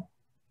wall.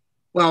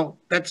 Well,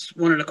 that's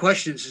one of the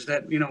questions is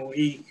that,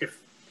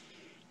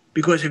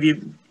 because if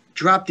you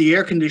drop the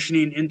air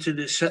conditioning into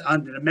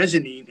onto the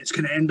mezzanine, it's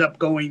going to end up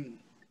going,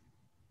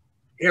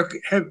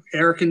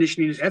 air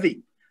conditioning is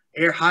heavy.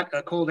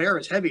 Cold air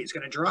is heavy. It's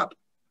going to drop.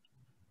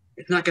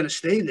 It's not going to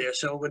stay there.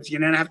 So what you're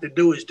going to have to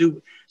do is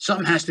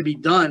something has to be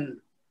done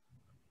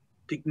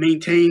to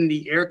maintain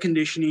the air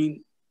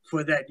conditioning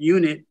for that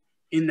unit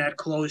in that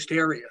closed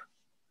area.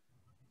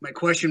 My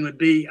question would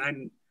be, I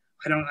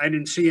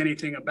didn't see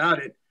anything about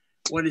it.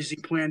 What does he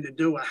plan to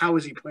do? How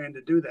is he planning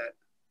to do that?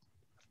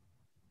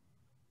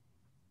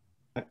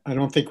 I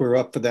don't think we're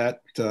up for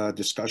that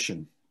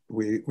discussion.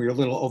 We're a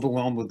little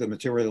overwhelmed with the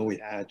material we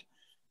had.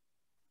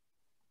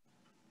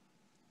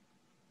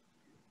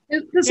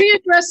 Does he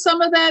address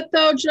some of that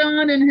though,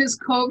 John, in his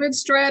COVID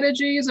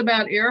strategies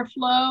about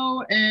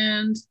airflow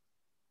and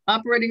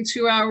operating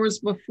 2 hours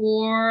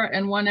before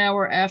and 1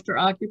 hour after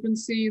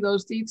occupancy,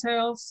 those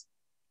details?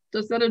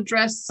 Does that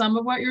address some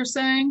of what you're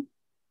saying?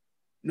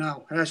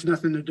 No, it has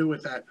nothing to do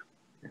with that.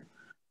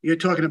 You're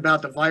talking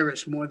about the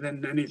virus more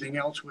than anything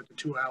else with the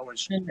 2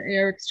 hours. And the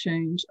air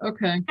exchange,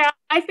 okay. Yeah,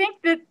 I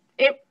think that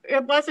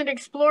it wasn't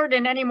explored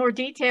in any more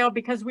detail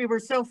because we were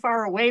so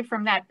far away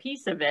from that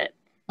piece of it.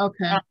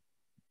 Okay.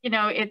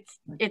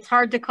 It's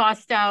hard to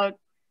cost out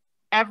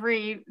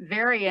every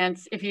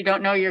variance if you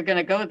don't know you're going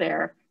to go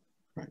there.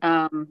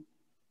 Right.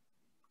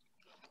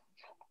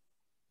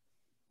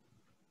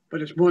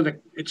 But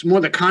it's more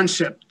the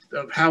concept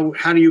of how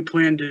do you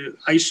plan to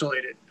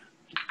isolate it?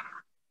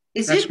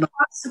 Is it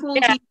possible?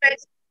 Yeah,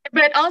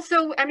 but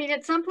also, I mean,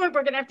 at some point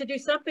we're going to have to do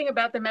something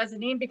about the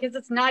mezzanine because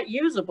it's not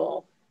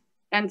usable.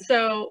 And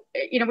so,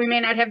 we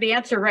may not have the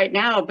answer right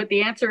now, but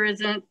the answer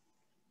isn't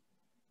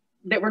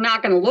that we're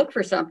not going to look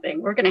for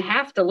something. We're going to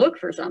have to look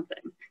for something.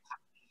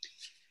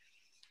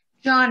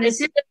 John,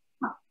 is it?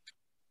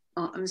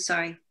 Oh, I'm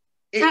sorry.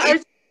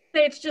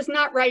 It's just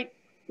not right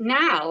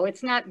now.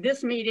 It's not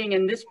this meeting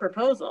and this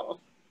proposal.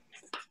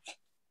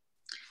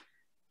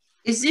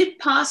 Is it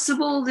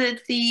possible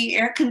that the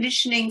air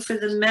conditioning for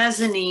the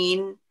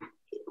mezzanine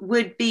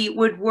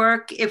would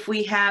work if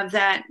we have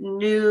that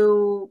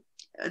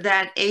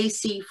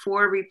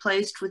AC4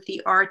 replaced with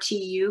the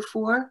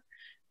RTU4,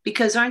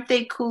 because aren't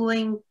they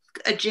cooling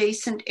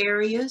adjacent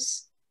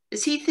areas?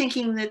 Is he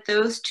thinking that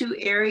those two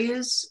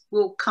areas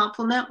will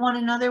complement one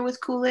another with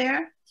cool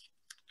air?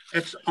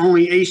 It's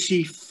only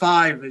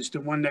AC5 is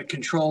the one that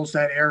controls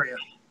that area.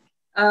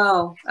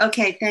 Oh,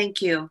 okay,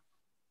 thank you.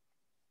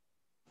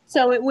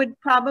 So it would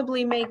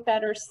probably make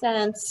better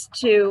sense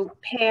to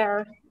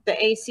pair the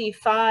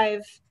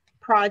AC5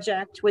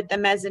 project with the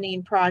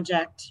mezzanine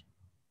project,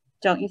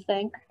 don't you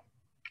think?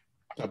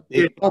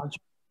 It's all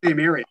same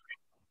area.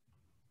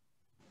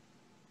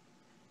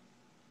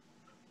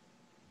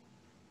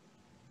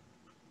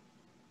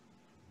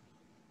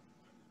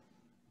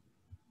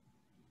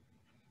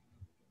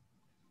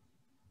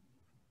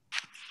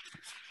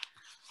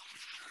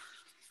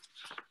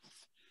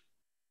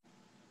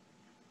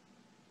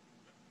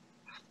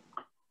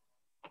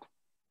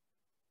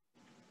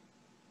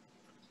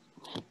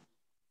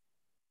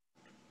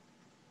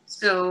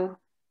 So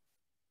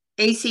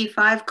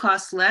AC5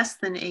 costs less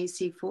than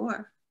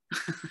AC4.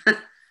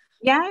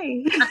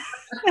 Yay.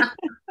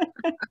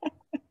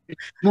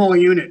 Small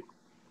unit.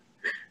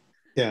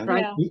 Yeah.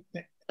 Right.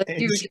 Yeah. That's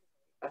huge.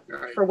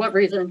 For what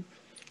reason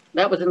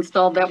that was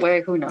installed that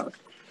way, who knows?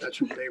 That's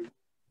what they.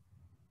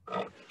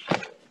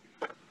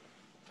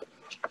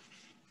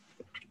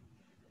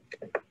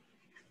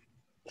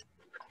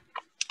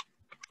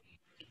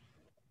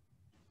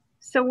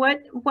 So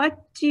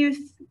what do you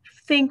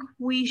think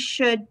we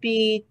should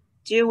be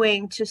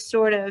doing to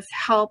sort of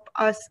help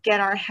us get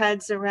our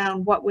heads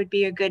around what would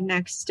be a good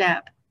next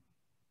step?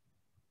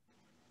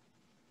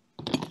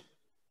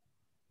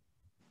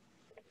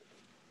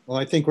 Well,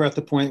 I think we're at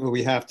the point where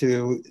we have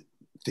to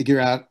figure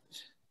out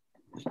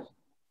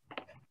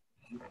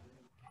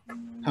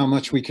how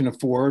much we can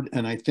afford.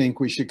 And I think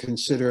we should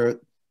consider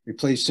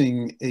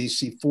replacing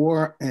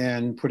AC4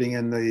 and putting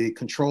in the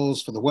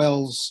controls for the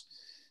wells.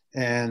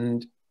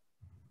 And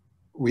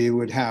we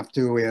would have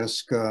to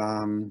ask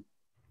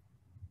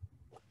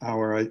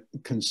our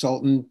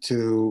consultant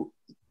to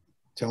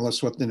tell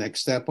us what the next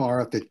step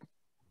are, if they're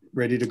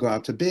ready to go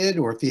out to bid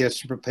or if he has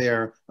to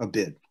prepare a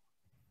bid.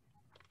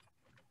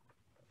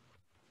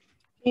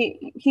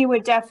 He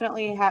would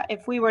definitely have,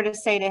 if we were to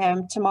say to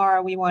him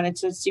tomorrow we wanted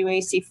to do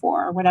AC4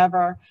 or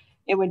whatever,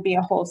 it would be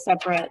a whole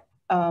separate,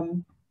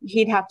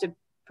 he'd have to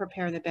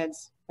prepare the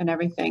bids and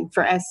everything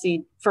for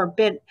SC, for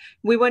bid.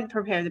 We wouldn't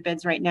prepare the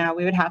bids right now.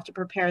 We would have to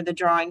prepare the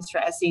drawings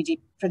for SED,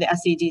 for the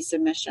SED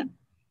submission.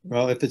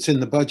 Well, if it's in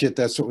the budget,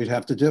 that's what we'd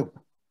have to do.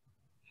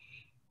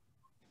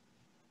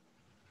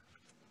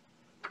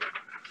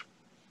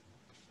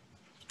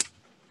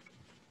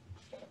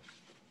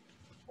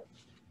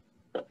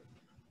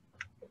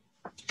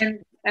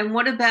 And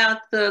what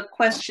about the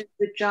question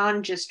that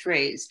John just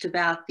raised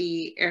about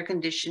the air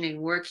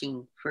conditioning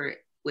working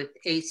with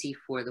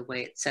AC4 the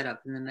way it's set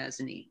up in the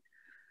mezzanine?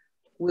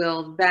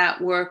 Will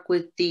that work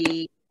with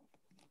the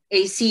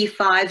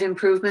AC5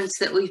 improvements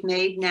that we've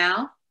made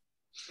now?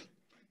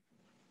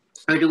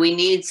 Or do we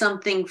need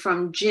something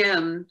from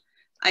Jim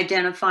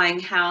identifying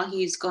how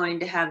he's going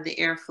to have the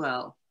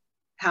airflow,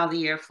 how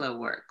the airflow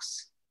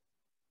works?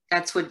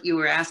 That's what you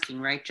were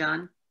asking, right,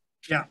 John?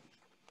 Yeah.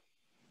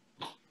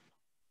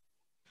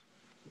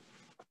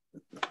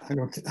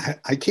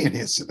 I can't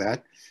answer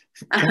that.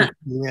 Can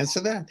you answer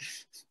that?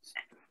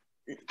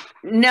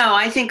 No,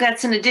 I think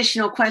that's an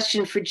additional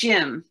question for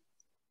Jim.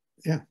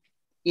 Yeah.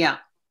 Yeah.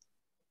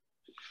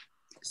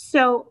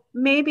 So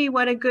maybe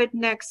what a good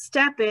next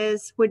step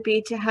would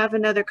be to have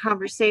another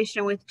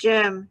conversation with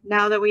Jim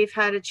now that we've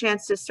had a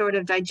chance to sort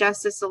of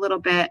digest this a little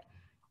bit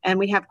and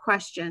we have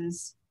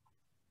questions.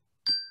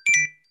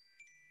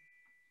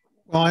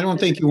 Well, I don't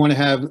think you want to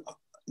have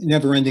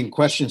never-ending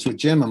questions with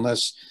Jim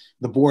unless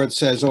the board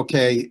says,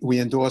 okay, we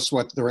endorse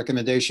what the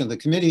recommendation of the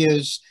committee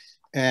is,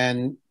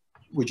 and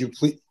would you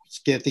please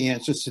get the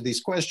answers to these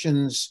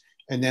questions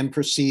and then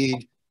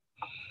proceed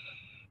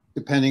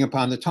depending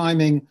upon the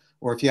timing,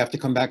 or if you have to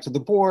come back to the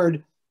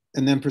board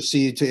and then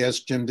proceed to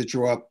ask Jim to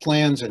draw up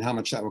plans and how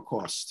much that would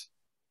cost.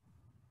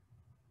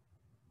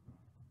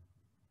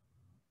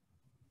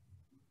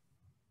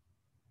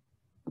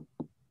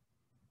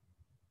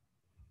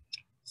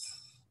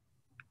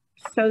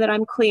 So that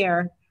I'm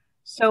clear.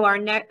 So our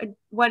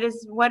what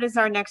is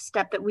our next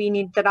step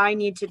that I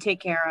need to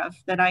take care of,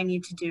 that I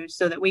need to do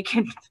so that we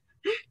can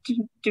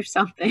do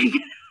something?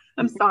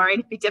 I'm sorry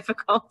to be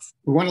difficult.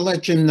 We want to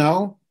let Jim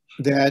know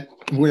that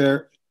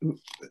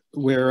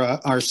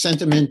our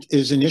sentiment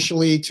is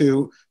initially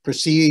to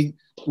proceed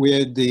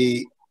with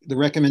the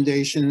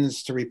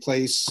recommendations to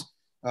replace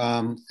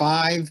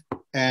 5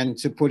 and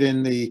to put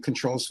in the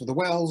controls for the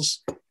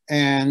wells.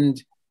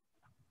 And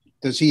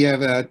does he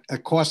have a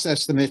cost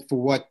estimate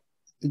for what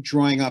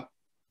drawing up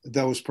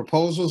those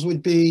proposals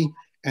would be?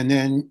 And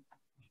then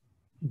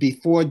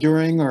before,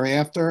 during, or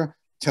after,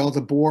 tell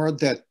the board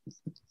that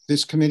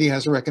this committee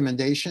has a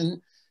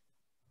recommendation.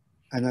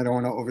 And I don't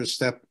want to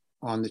overstep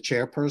on the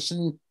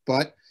chairperson,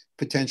 but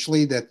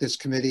potentially that this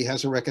committee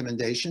has a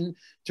recommendation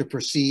to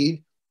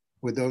proceed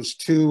with those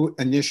two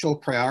initial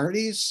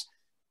priorities.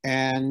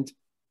 And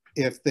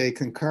if they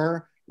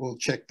concur, we'll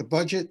check the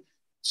budget,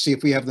 see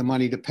if we have the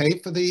money to pay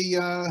for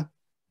the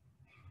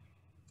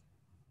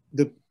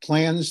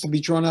plans to be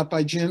drawn up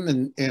by Jim,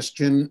 and ask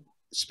Jim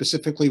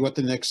specifically what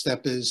the next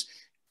step is,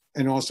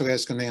 and also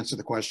ask him to answer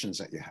the questions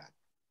that you had.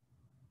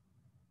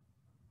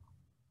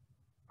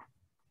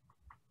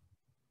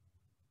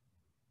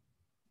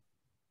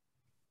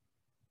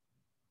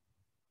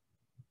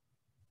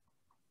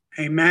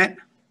 Hey, Matt.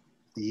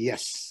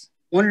 Yes.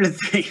 One of the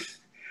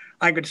things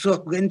I could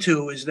look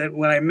into is that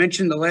what I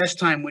mentioned the last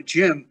time with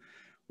Jim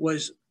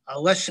was a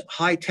less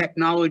high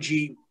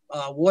technology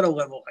water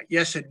level.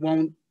 Yes, it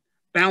won't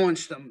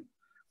balance them,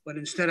 but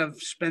instead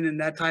of spending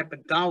that type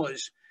of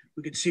dollars,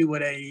 we could see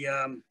what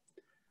a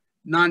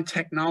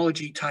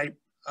non-technology type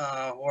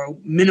or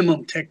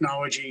minimum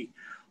technology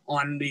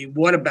on the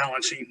water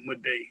balancing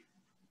would be.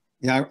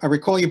 Yeah, I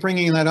recall you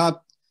bringing that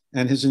up,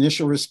 and his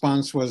initial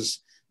response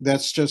was,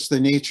 that's just the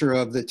nature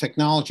of the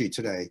technology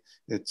today.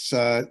 It's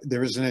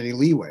there isn't any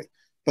leeway,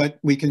 but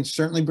we can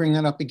certainly bring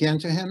that up again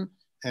to him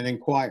and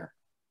inquire.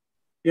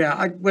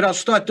 Yeah, what I'll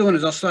start doing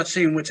is I'll start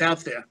seeing what's out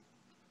there.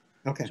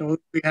 Okay. So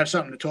we have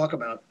something to talk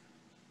about.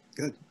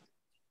 Good.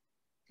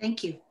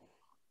 Thank you.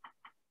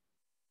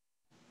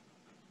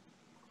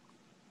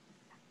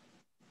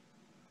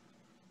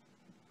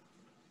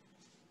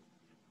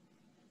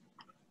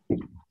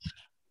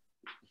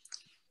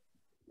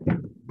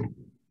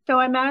 So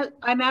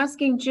I'm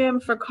asking Jim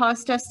for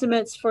cost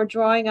estimates for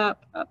drawing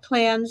up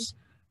plans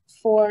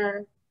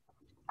for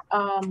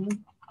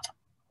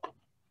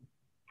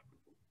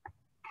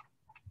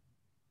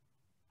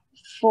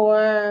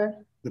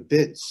The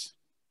bids.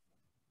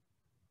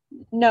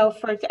 No,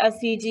 for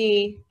SED.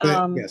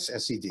 Yes,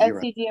 SED. You're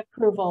right. SED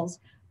approvals,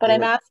 but You're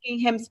I'm right. asking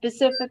him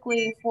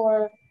specifically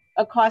for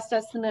a cost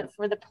estimate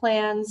for the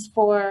plans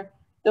for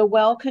the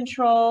well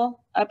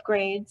control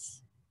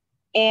upgrades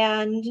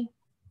and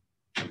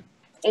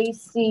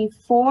AC4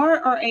 or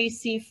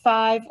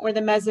AC5 or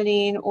the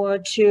mezzanine or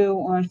 2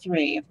 or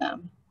 3 of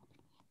them.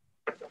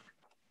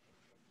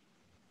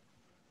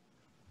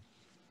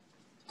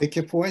 Pick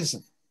your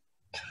poison.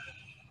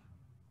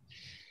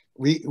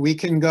 We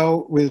can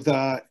go with,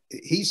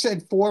 he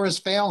said 4 is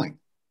failing.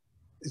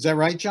 Is that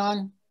right,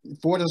 John?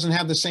 4 doesn't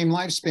have the same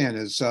lifespan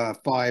as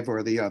 5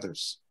 or the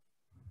others.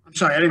 I'm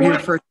sorry, I didn't hear the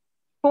first.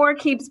 4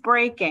 keeps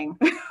breaking.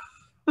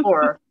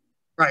 4,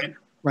 right.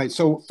 Right,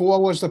 so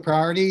 4 was the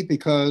priority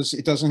because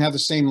it doesn't have the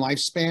same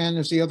lifespan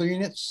as the other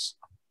units?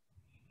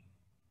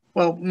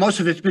 Well, most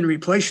of it's been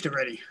replaced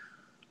already.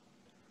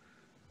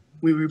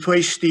 We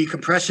replaced the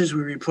compressors,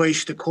 we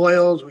replaced the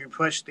coils, we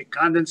replaced the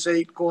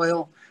condensate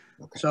coil.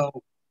 Okay.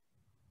 So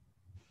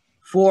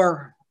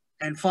 4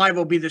 and 5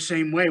 will be the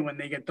same way when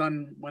they get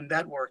done, when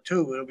that work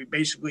too. It'll be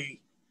basically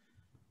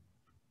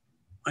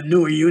a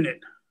newer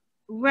unit.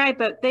 Right,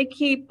 but they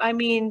keep, I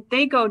mean,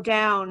 they go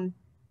down.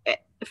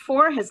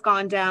 4 has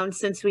gone down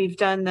since we've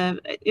done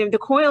the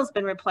coil's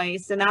been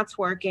replaced and that's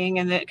working,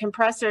 and the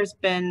compressor's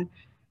been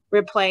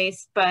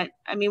replaced. But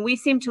I mean, we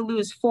seem to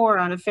lose 4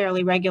 on a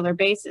fairly regular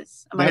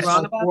basis. Am I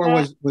wrong about 4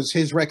 that? was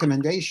his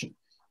recommendation.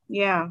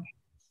 Yeah.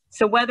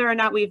 So whether or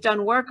not we've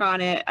done work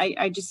on it,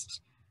 I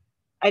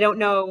don't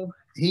know.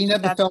 He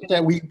never felt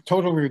that we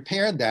totally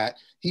repaired that.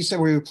 He said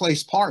we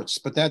replaced parts,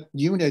 but that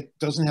unit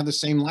doesn't have the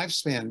same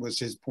lifespan, was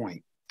his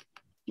point.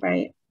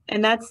 Right.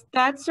 And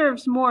that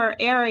serves more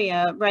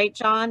area, right,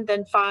 John,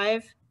 than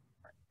 5?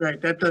 Right,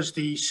 that does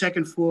the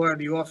second floor,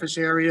 the office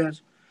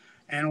areas,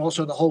 and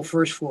also the whole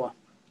first floor.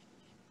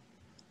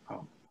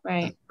 Oh,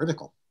 right. That's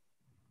critical.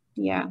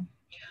 Yeah.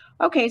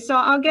 Okay, so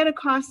I'll get a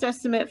cost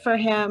estimate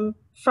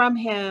from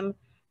him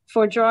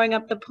for drawing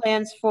up the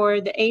plans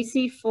for the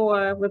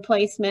AC4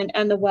 replacement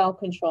and the well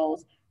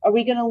controls. Are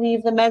we going to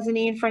leave the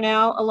mezzanine for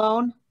now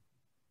alone?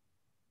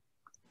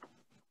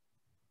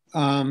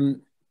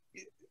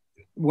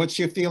 What's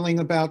your feeling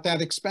about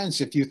that expense?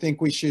 If you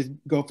think we should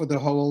go for the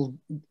whole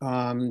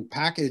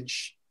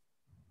package,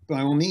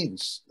 by all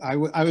means. I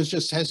was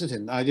just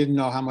hesitant. I didn't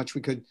know how much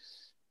we could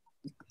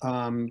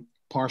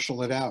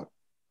partial it out.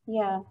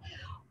 Yeah.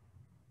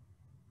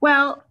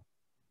 Well,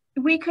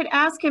 we could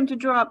ask him to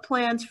draw up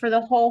plans for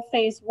the whole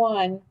phase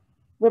 1,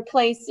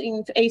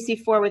 replacing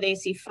AC4 with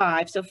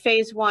AC5. So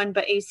phase 1,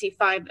 but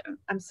AC5,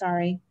 I'm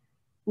sorry.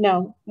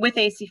 No, with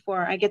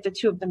AC4. I get the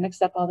 2 of them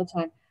mixed up all the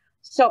time.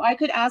 So I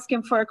could ask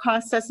him for a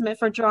cost estimate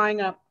for drawing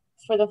up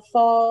for the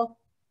full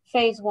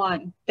phase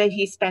 1 that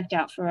he spec'd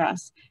out for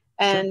us,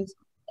 and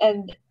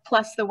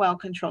plus the well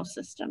control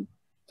system.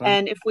 Fine.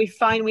 And if we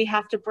find we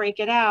have to break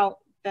it out,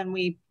 then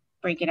we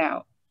break it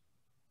out.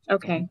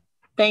 Okay,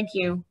 thank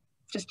you.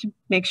 Just to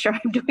make sure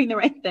I'm doing the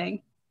right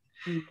thing.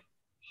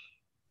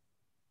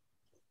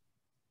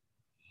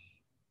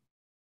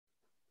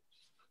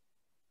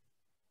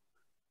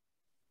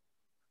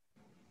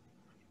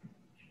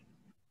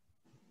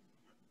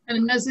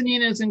 And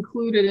mezzanine is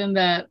included in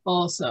that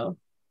also?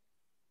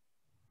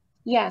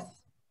 Yes.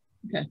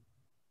 Okay,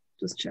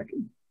 just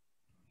checking.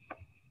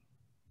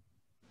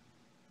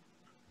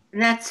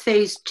 And that's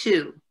phase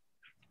 2.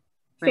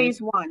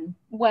 Phase one.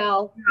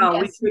 Well, No,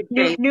 we yes, did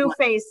phase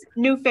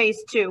one. new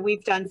phase two.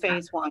 We've done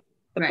phase one.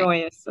 The Right.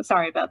 Boyas. So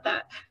sorry about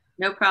that.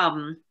 No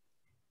problem.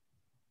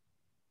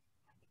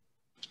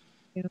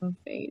 New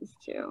phase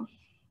two.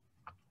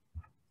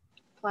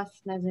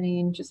 Plus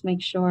mezzanine, just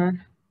make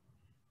sure.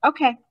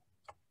 Okay.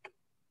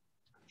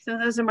 So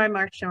those are my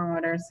marching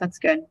orders. That's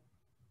good.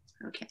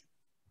 Okay.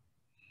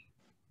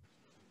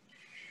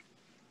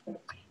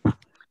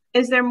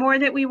 Is there more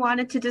that we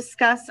wanted to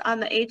discuss on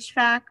the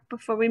HVAC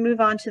before we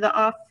move on to the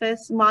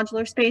office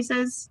modular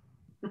spaces?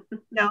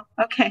 No?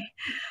 Okay.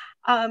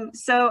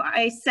 So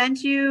I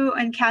sent you,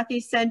 and Kathy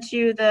sent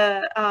you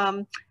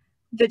the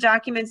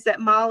documents that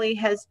Molly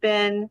has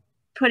been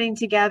putting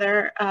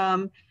together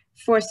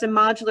for some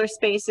modular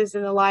spaces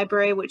in the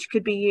library, which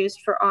could be used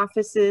for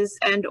offices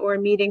and or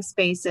meeting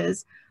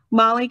spaces.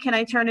 Molly, can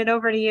I turn it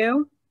over to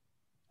you?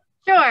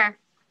 Sure.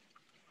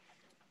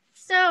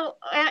 So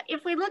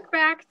if we look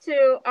back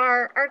to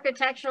our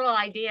architectural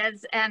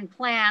ideas and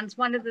plans,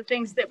 one of the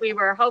things that we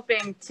were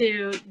hoping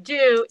to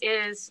do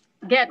is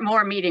get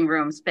more meeting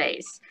room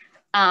space,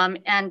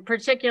 and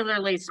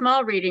particularly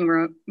small meeting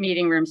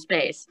room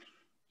space.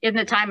 In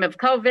the time of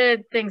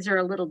COVID, things are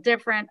a little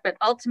different, but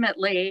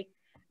ultimately,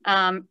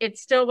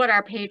 it's still what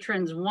our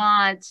patrons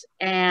want,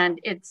 and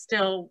it's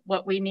still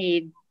what we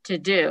need to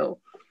do.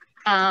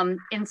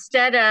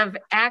 Instead of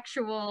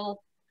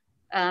actual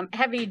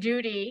heavy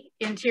duty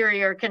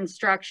interior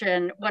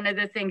construction, one of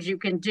the things you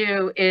can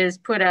do is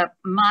put up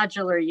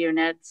modular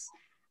units.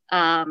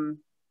 And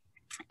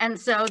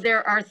so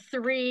there are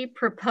 3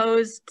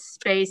 proposed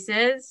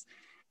spaces.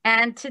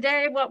 And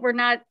today what we're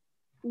not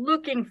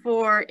looking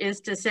for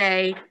is to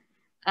say,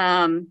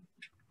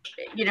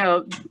 you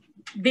know,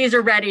 these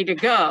are ready to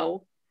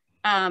go.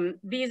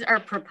 These are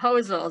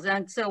proposals.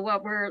 And so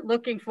what we're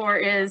looking for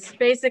is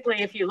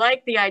basically, if you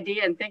like the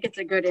idea and think it's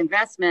a good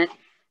investment,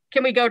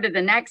 can we go to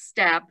the next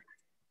step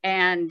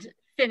and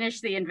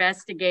finish the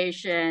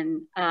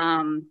investigation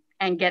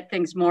and get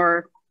things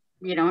more,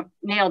 you know,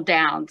 nailed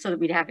down so that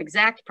we'd have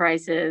exact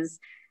prices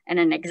and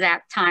an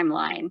exact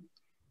timeline.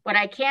 What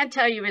I can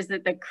tell you is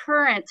that the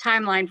current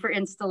timeline for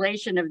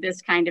installation of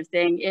this kind of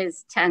thing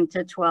is 10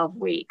 to 12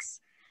 weeks.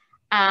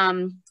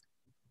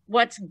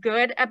 What's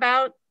good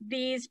about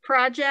these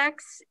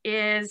projects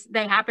is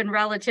they happen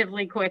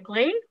relatively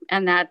quickly,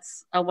 and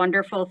that's a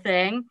wonderful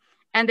thing.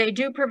 And they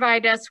do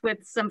provide us with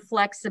some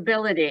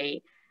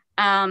flexibility.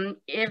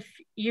 If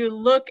you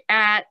look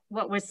at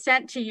what was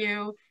sent to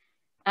you,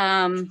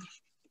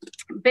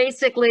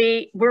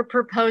 basically we're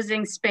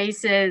proposing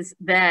spaces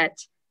that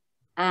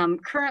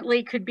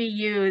currently could be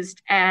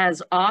used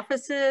as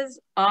offices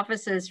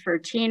for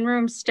teen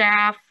room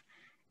staff,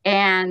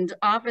 and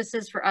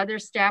offices for other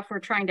staff we're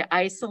trying to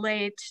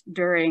isolate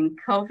during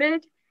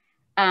COVID.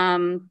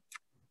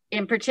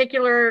 In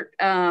particular,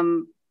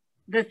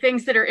 the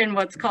things that are in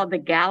what's called the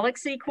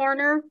Galaxy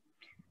Corner.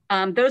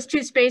 Those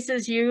 2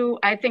 spaces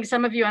I think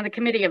some of you on the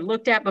committee have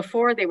looked at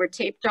before. They were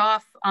taped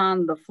off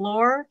on the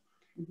floor.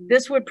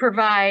 This would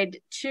provide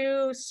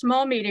 2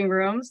 small meeting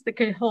rooms that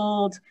could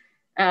hold,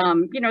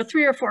 you know,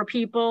 3 or 4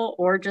 people,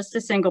 or just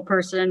a single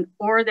person,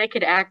 or they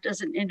could act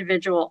as an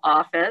individual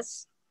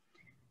office.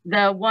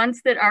 The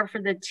ones that are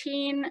for the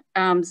teen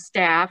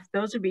staff,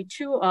 those would be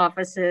 2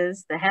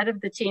 offices, the head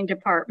of the teen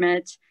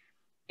department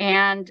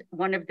and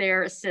one of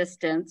their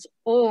assistants.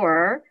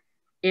 Or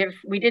if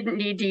we didn't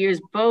need to use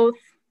both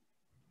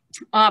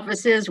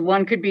offices,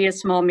 one could be a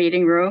small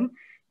meeting room.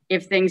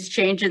 If things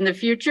change in the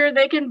future,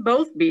 they can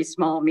both be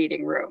small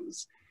meeting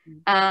rooms.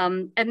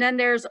 And then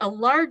there's a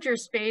larger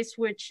space,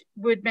 which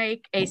would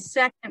make a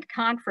second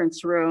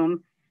conference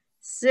room,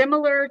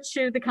 similar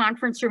to the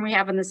conference room we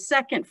have on the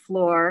 2nd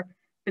floor,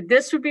 but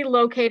this would be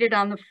located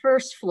on the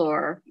 1st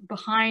floor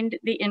behind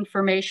the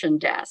information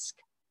desk.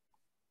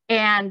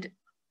 And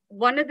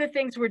one of the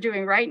things we're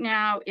doing right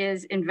now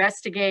is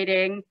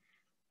investigating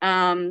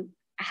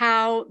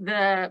how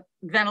the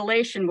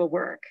ventilation will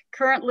work.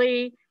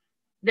 Currently,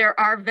 there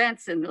are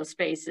vents in those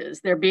spaces.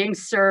 They're being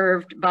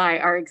served by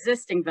our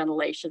existing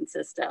ventilation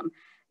system.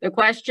 The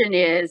question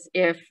is,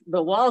 if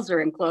the walls are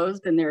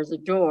enclosed and there's a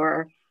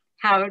door,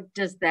 how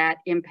does that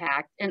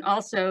impact? And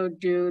also,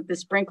 do the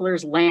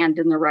sprinklers land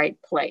in the right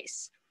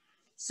place?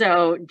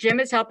 So Jim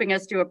is helping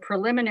us do a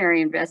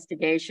preliminary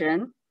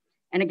investigation.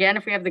 And again,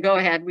 if we have the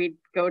go-ahead, we'd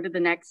go to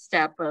the next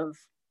step of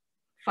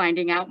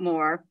finding out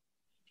more.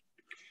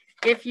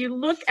 If you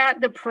look at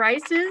the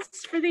prices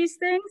for these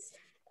things,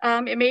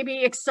 it may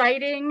be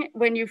exciting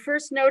when you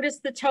first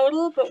notice the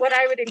total, but what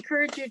I would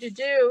encourage you to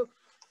do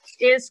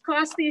is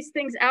cost these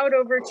things out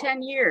over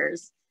 10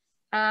 years.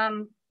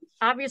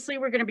 Obviously,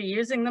 we're going to be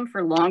using them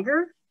for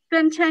longer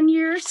than 10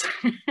 years.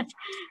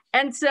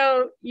 And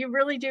so you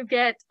really do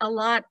get a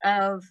lot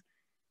of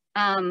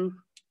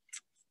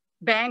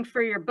bang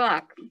for your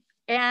buck.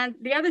 And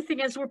the other thing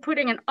is, we're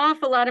putting an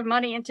awful lot of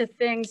money into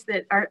things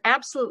that are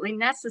absolutely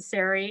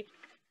necessary,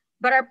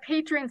 but our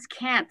patrons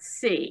can't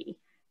see.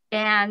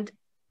 And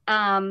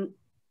Karen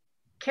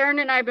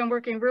and I have been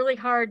working really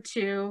hard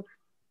to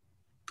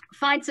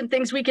find some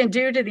things we can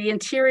do to the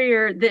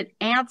interior that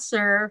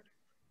answer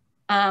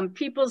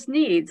people's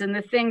needs and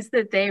the things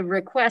that they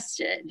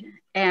requested.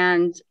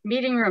 And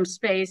meeting room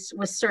space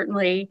was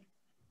certainly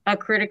a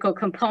critical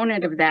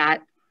component of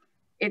that.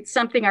 It's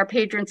something our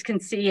patrons can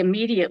see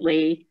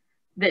immediately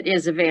that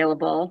is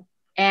available.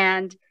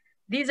 And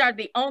these are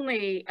the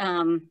only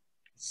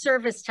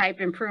service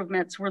type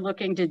improvements we're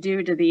looking to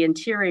do to the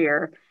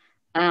interior.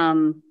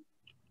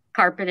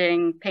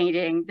 Carpeting,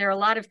 painting. There are a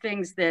lot of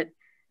things that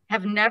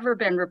have never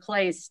been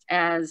replaced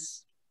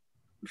as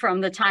from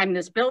the time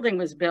this building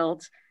was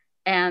built,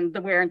 and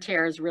the wear and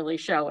tear is really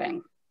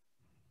showing.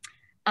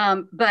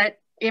 But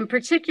in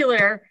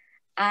particular,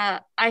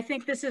 I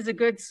think this is a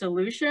good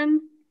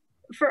solution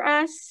for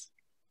us.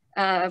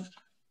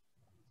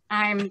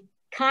 I'm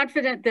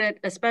confident that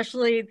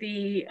especially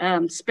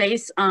the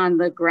space on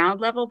the ground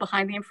level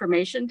behind the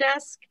information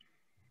desk,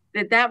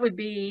 that would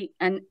be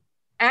an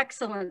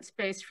excellent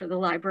space for the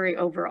library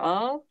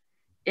overall.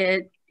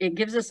 It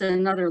gives us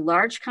another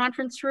large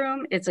conference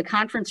room. It's a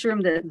conference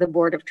room that the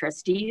Board of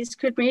Trustees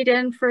could meet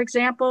in, for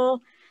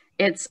example.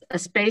 It's a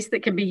space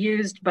that can be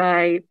used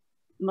by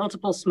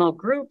multiple small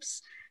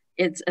groups.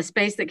 It's a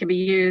space that can be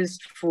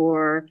used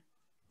for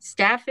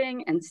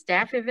staffing and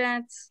staff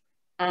events.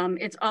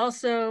 It's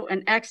also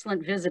an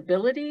excellent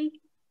visibility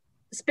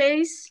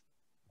space.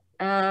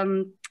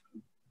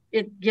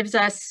 It gives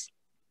us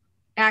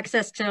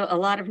access to a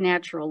lot of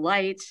natural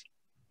light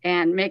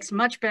and makes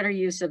much better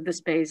use of the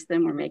space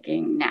than we're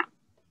making now.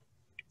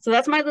 So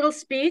that's my little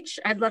speech.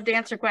 I'd love to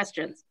answer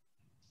questions.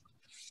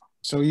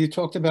 So you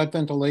talked about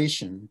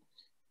ventilation.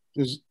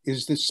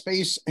 Is the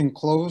space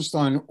enclosed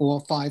on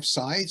all 5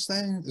 sides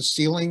then? The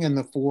ceiling and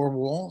the 4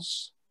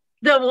 walls?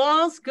 The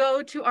walls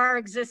go to our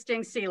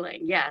existing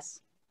ceiling,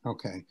 yes.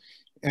 Okay.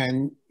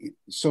 And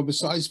so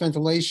besides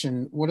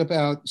ventilation, what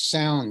about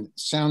sound?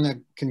 Sound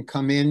that can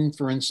come in,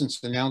 for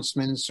instance,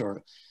 announcements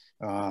or,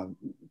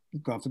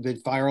 God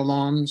forbid, fire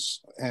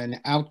alarms, and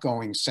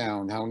outgoing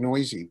sound, how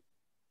noisy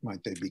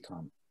might they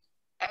become?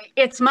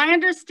 It's my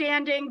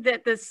understanding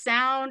that the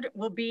sound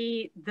will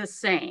be the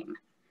same.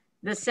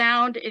 The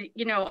sound,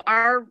 you know,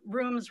 our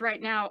rooms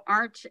right now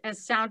aren't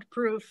as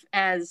soundproof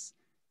as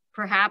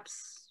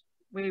perhaps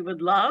we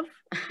would love,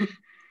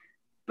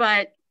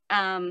 but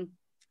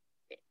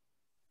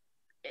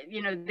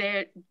you know,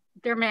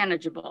 they're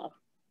manageable.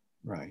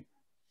 Right.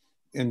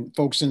 And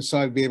folks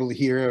inside be able to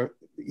hear,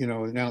 you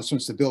know,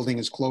 announcements the building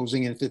is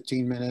closing in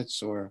 15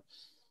 minutes or?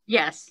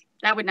 Yes,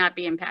 that would not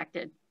be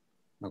impacted.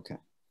 Okay.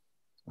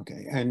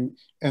 Okay. And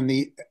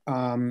the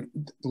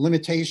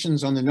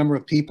limitations on the number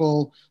of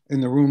people in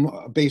the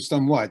room based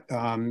on what?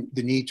 The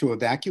need to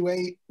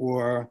evacuate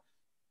or?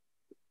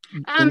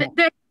 The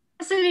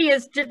capacity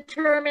is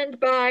determined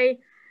by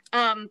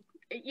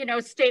you know,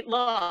 state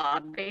law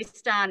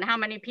based on how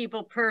many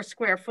people per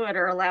square foot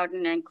are allowed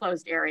in an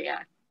enclosed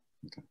area.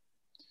 Okay.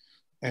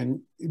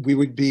 And we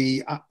would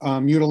be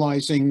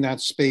utilizing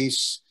that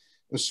space,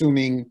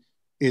 assuming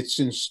it's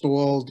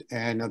installed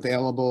and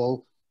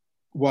available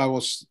while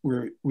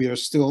we are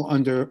still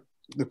under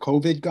the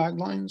COVID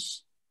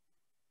guidelines?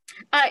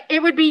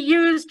 It would be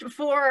used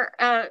for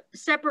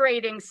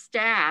separating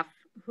staff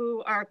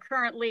who are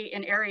currently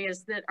in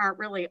areas that aren't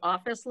really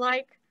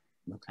office-like.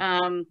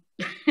 Okay.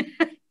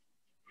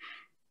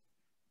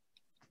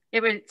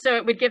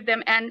 It would give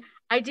them, and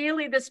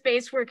ideally the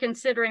space we're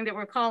considering that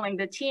we're calling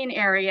the teen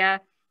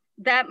area,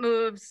 that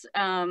moves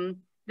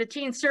the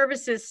teen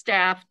services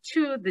staff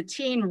to the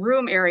teen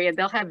room area.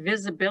 They'll have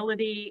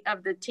visibility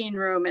of the teen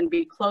room and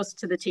be close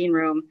to the teen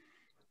room.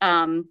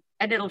 And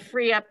it'll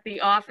free up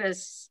the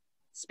office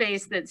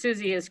space that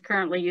Susie is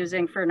currently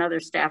using for another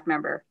staff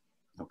member.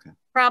 Okay.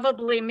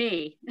 Probably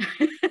me.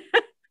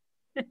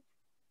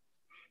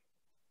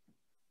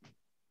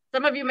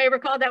 Some of you may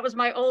recall that was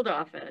my old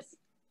office.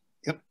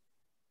 Yep.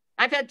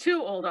 I've had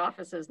 2 old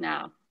offices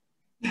now.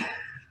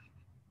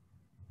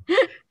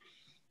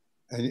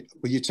 And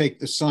will you take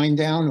the sign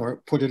down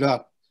or put it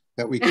up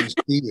that we can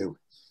see you?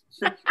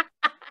 I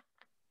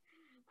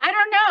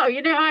don't know.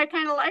 You know, I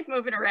kind of like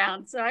moving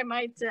around, so I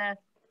might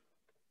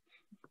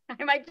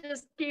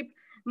just keep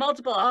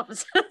multiple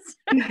offices.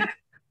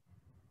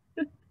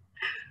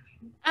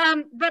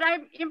 But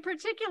in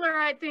particular,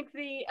 I think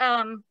the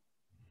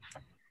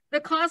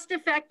cost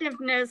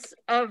effectiveness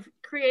of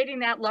creating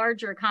that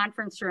larger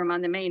conference room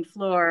on the main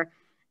floor,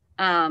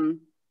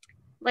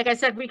 like I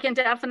said, we can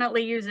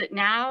definitely use it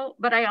now,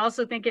 but I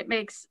also think it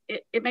makes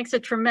a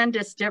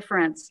tremendous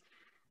difference.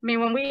 I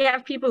mean, when we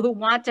have people who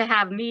want to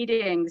have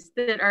meetings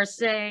that are,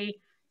 say,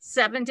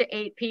 7 to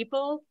 8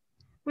 people,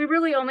 we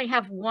really only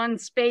have one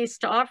space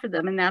to offer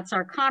them, and that's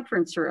our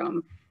conference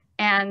room.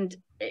 And,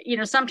 you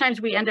know, sometimes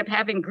we end up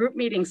having group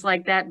meetings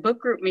like that, book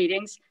group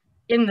meetings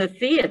in the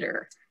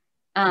theater,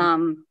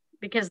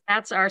 because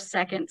that's our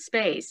second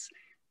space.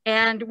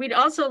 And we'd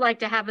also like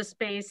to have a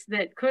space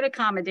that could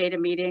accommodate a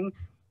meeting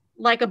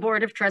like a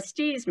Board of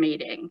Trustees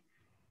meeting,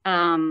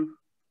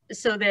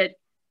 so that,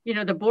 you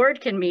know, the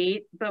board can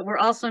meet, but we're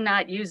also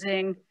not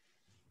using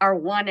our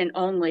one and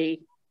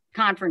only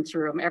conference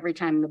room every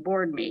time the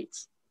board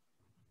meets.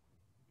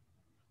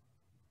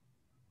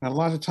 A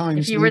lot of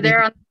times, if you were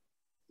there on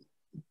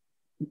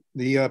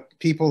the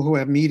people who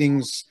have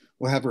meetings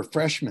will have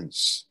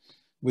refreshments.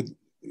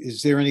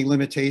 Is there any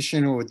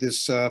limitation, or would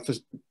this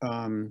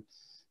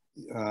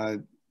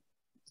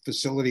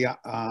facility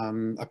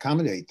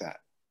accommodate that?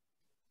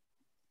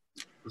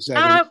 Is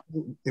that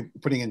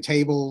putting in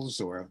tables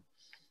or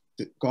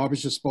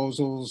garbage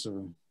disposals?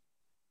 Or?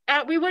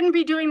 We wouldn't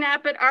be doing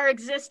that, but our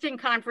existing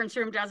conference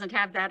room doesn't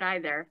have that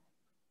either.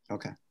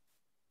 Okay.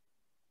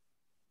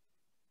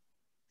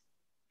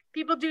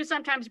 People do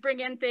sometimes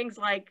bring in things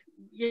like,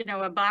 you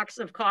know, a box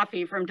of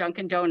coffee from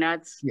Dunkin'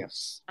 Donuts.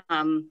 Yes.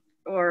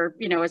 Or,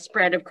 you know, a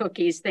spread of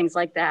cookies, things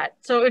like that.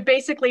 So it would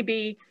basically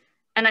be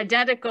an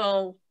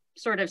identical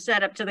sort of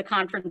setup to the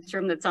conference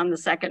room that's on the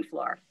second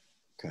floor.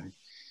 Okay. And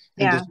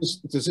Yeah.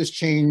 does this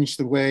change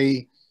the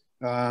way,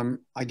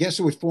 I guess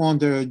it would fall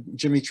under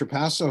Jimmy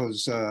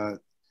Trapasso's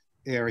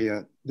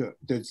area.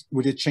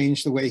 Would it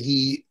change the way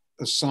he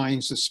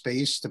assigns the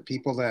space to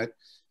people that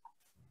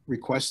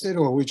requested,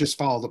 or we just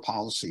follow the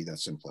policy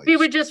that's in place? We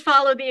would just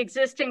follow the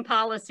existing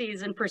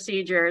policies and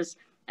procedures.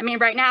 I mean,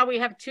 right now we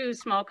have 2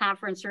 small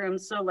conference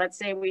rooms. So let's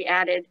say we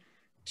added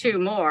 2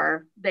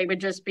 more, they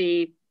would just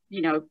be,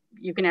 you know,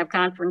 you can have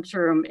conference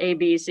room A,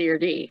 B, C, or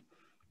D.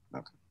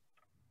 Okay.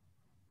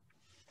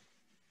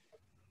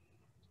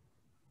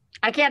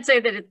 I can't say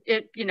that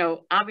it, you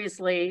know,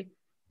 obviously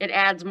it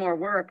adds more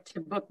work to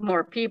book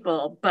more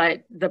people,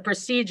 but the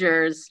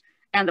procedures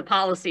and the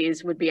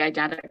policies would be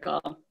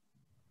identical.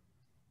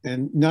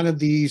 And none of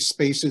these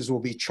spaces will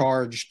be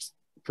charged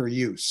per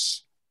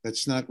use.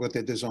 That's not what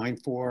they're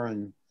designed for.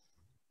 And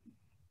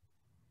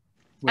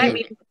I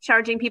mean,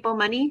 charging people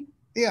money?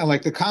 Yeah,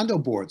 like the condo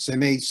boards, they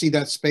may see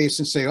that space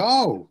and say,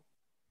 "Oh,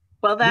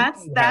 well,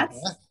 that's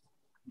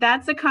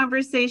a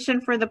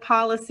conversation for the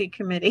policy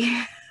committee."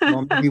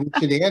 Well, maybe we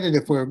should add it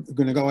if we're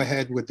going to go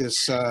ahead with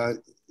this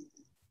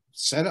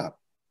setup.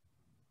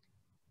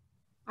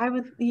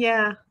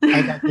 Yeah.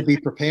 I'd like to be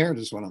prepared,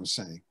 is what I'm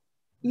saying.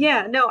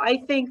 Yeah, no, I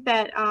think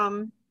that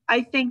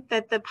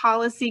the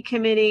policy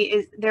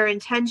committee their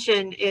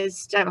intention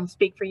is, I'll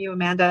speak for you,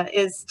 Amanda,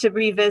 is to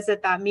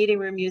revisit that meeting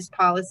room use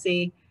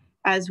policy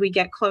as we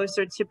get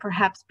closer to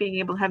perhaps being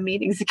able to have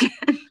meetings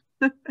again.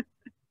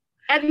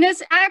 And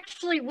this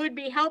actually would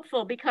be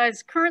helpful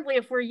because currently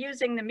if we're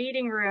using the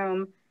meeting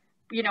room,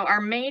 you know,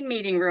 our main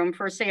meeting room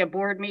for say a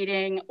board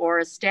meeting or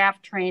a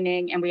staff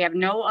training, and we have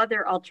no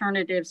other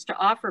alternatives to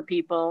offer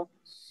people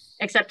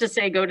except to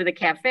say, go to the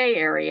cafe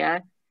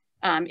area.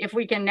 If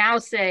we can now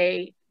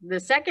say the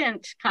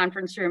second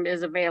conference room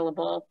is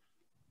available,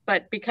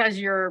 but because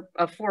you're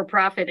a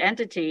for-profit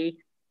entity,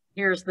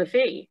 here's the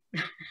fee.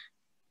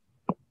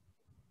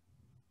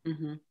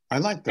 Mm-hmm. I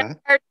like that.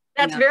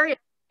 That's very hard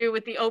to do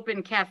with the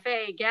open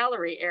cafe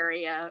gallery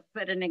area,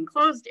 but an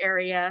enclosed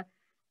area,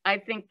 I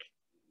think,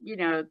 you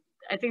know,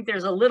 I think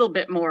there's a little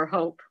bit more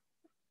hope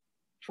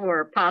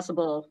for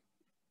possible,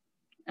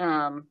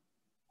 I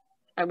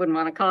wouldn't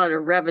want to call it a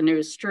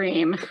revenue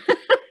stream.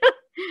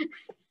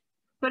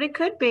 But it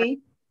could be.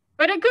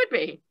 But it could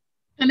be.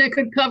 And it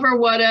could cover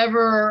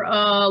whatever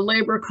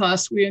labor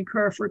costs we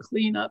incur for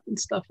cleanup and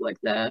stuff like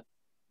that.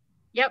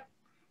 Yep.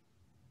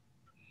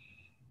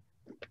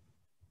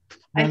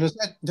 Now,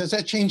 does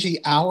that change the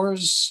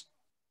hours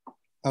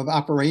of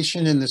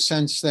operation in the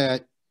sense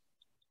that,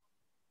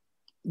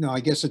 no, I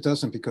guess it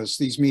doesn't, because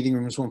these meeting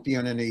rooms won't be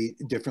on any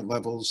different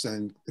levels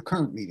than the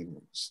current meeting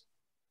rooms.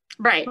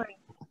 Right.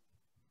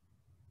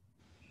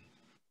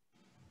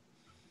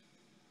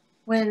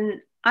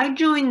 When I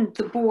joined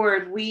the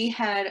board, we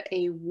had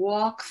a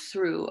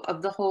walkthrough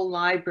of the whole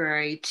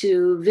library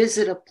to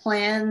visit a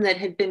plan that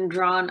had been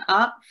drawn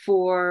up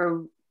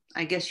for,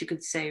 I guess you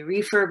could say,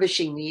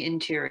 refurbishing the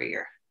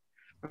interior,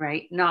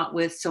 right? Not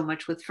with so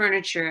much with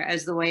furniture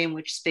as the way in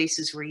which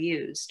spaces were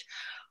used.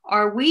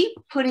 Are we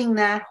putting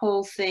that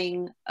whole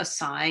thing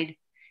aside?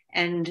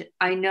 And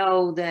I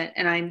know that,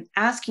 and I'm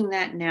asking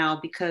that now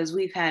because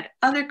we've had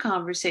other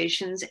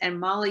conversations, and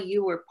Molly,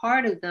 you were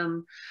part of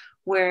them,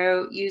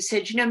 where you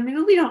said, you know,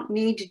 maybe we don't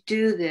need to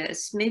do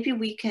this. Maybe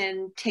we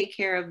can take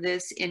care of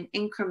this in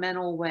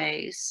incremental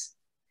ways.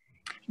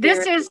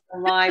 This is the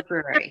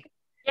library.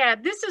 Yeah,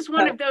 this is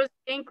one of those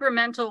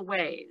incremental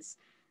ways.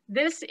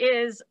 This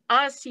is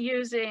us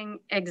using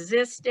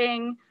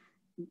existing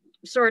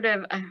sort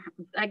of,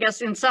 I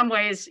guess in some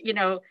ways, you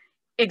know,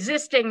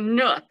 existing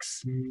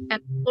nooks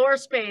and floor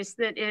space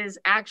that is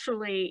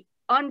actually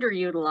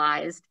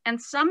underutilized.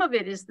 And some of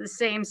it is the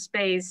same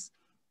space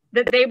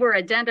that they were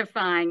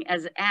identifying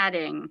as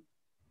adding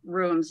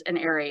rooms and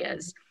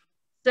areas.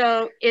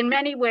 So in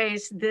many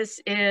ways, this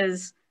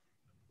is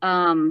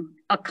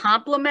a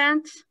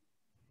complement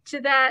to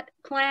that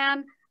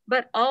plan,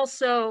 but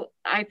also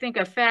I think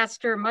a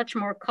faster, much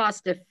more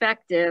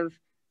cost-effective,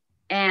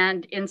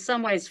 and in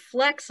some ways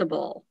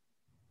flexible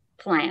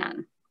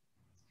plan.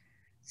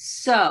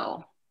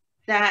 So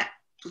that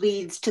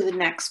leads to the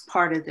next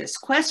part of this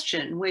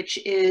question, which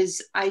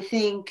is, I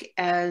think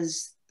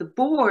as the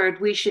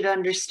board, we should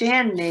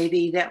understand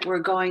maybe that we're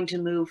going to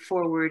move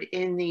forward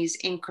in these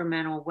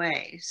incremental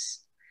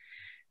ways.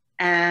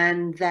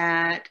 And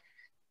that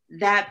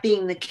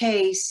being the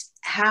case,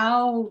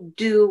 how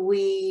do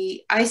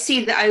we, I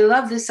see that, I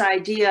love this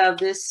idea of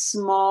this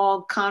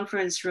small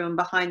conference room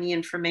behind the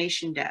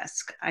information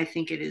desk. I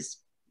think it is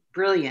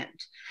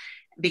brilliant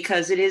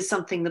because it is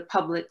something the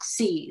public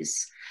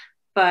sees.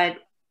 But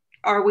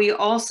are we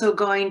also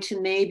going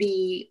to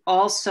maybe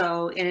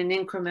also in an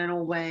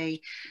incremental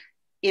way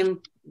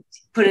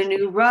put a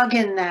new rug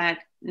in that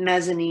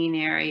mezzanine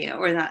area,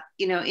 or that,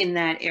 you know, in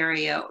that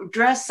area,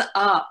 dress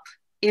up,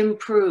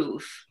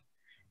 improve,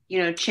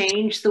 you know,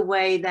 change the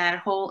way that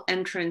whole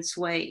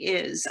entranceway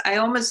is? I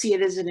almost see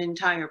it as an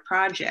entire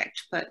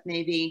project, but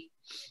maybe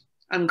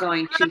I'm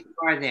going too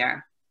far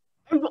there.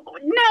 No,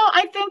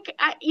 I think,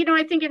 you know,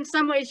 I think in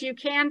some ways you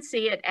can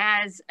see it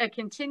as a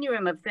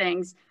continuum of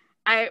things.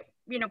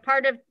 You know,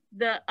 part of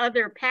the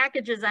other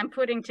packages I'm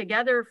putting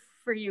together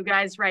for you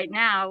guys right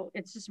now,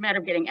 it's just a matter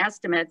of getting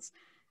estimates,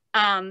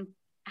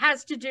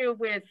 has to do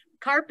with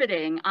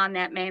carpeting on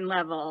that main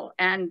level.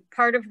 And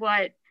part of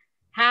what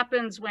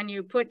happens when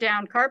you put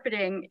down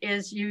carpeting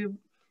is you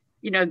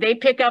know, they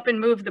pick up and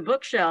move the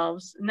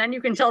bookshelves, and then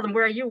you can tell them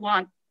where you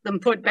want them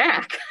put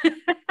back.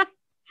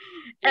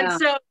 And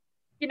so,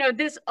 you know,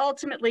 this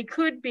ultimately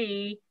could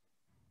be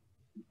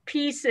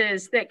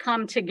pieces that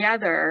come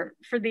together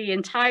for the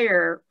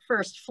entire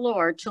first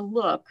floor to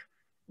look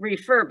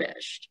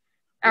refurbished.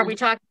 Are we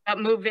talking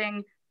about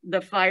moving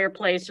the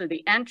fireplace or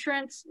the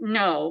entrance?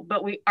 No,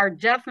 but we are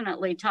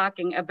definitely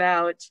talking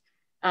about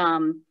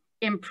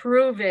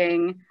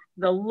improving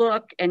the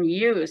look and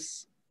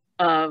use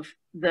of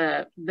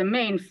the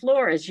main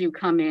floor as you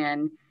come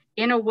in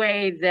a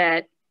way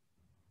that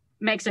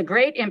makes a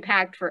great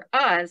impact for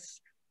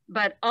us,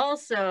 but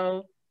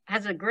also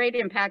has a great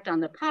impact on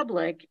the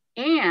public,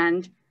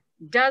 and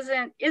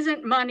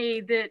isn't money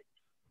that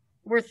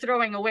we're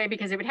throwing away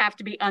because it would have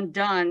to be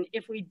undone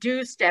if we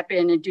do step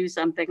in and do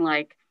something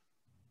like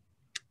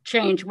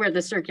change where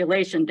the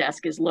circulation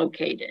desk is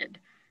located,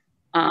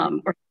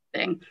 or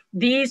something.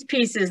 These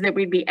pieces that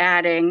we'd be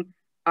adding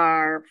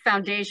are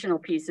foundational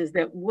pieces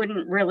that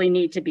wouldn't really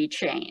need to be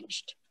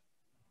changed.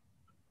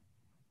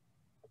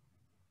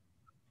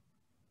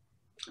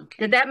 Okay.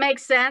 Did that make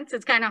sense?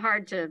 It's kind of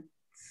hard to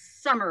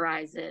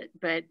summarize it,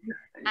 but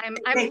I'm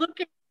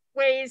looking at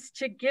ways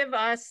to give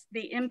us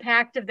the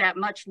impact of that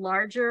much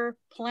larger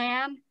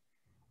plan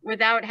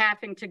without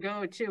having to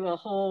go to a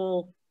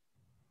whole,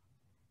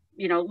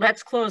 you know,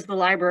 let's close the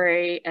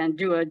library and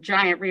do a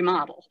giant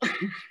remodel.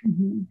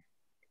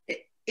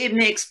 It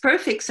makes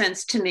perfect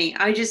sense to me.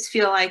 I just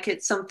feel like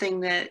it's something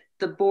that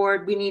the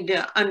board, we need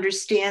to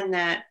understand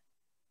that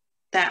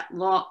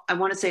I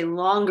want to say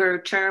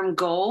longer term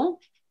goal,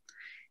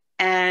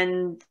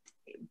 and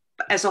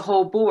as a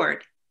whole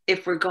board,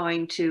 if we're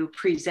going to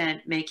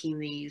present making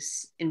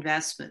these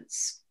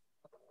investments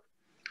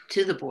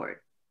to the board.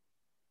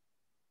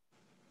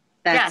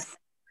 That's, yes.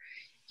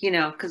 You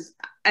know, because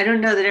I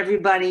don't know that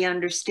everybody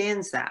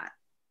understands that.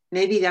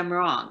 Maybe I'm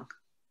wrong.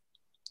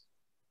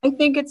 I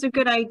think it's a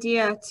good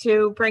idea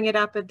to bring it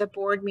up at the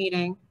board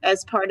meeting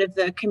as part of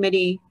the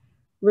committee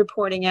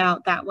reporting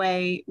out. That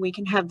way we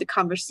can have the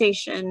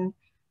conversation.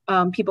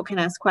 People can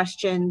ask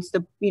questions.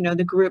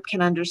 The group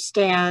can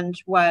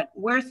understand what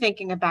we're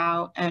thinking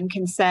about and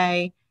can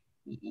say,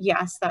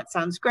 yes, that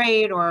sounds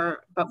great,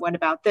 but what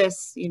about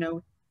this? You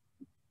know,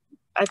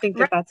 I think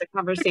that's a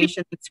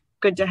conversation that's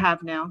good to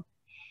have now.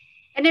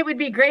 And it would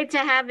be great to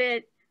have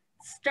it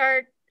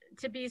start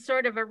to be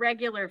sort of a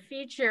regular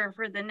feature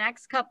for the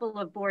next couple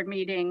of board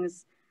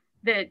meetings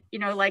that, you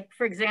know, like,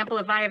 for example,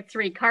 if I have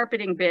 3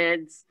 carpeting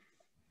bids,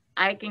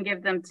 I can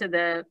give them to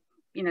the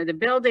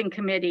building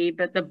committee,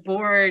 but the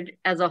board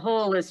as a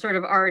whole is sort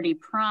of already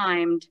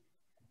primed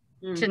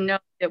to know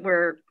that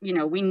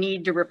we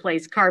need to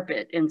replace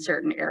carpet in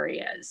certain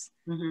areas.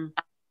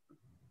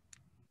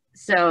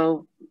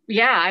 So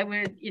yeah,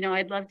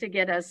 I'd love to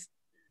get us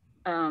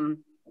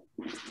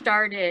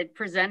started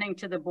presenting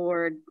to the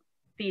board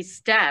these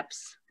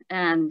steps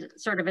and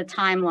sort of a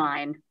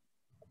timeline.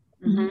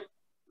 The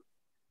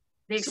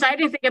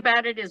exciting thing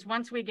about it is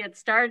once we get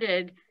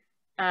started,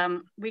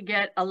 we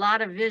get a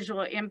lot of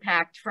visual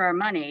impact for our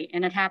money,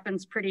 and it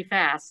happens pretty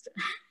fast.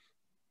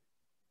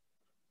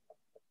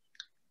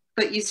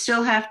 But you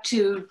still have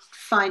to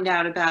find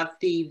out about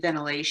the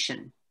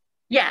ventilation.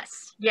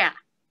 Yes, yeah.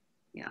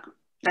 Yeah,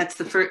 that's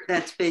the first,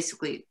 that's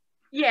basically.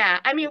 Yeah,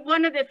 I mean,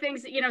 one of the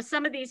things that, you know,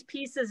 some of these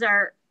pieces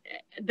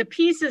the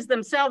pieces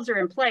themselves are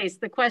in place.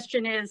 The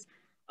question is,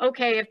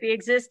 okay, if the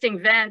existing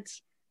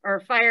vent or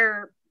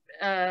fire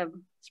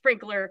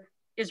sprinkler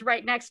is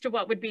right next to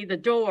what would be the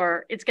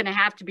door, it's going to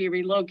have to be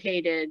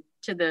relocated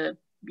to the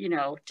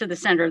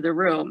center of the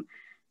room.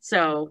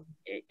 So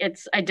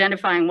it's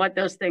identifying what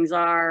those things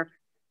are,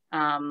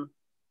 and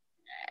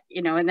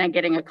then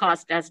getting a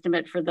cost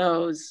estimate for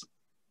those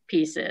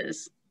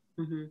pieces.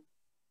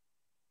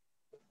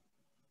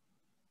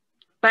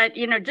 But,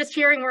 just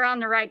hearing we're on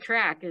the right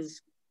track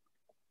is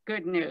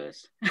good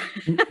news.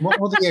 What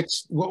will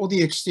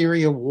the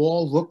exterior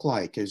wall look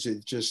like? Is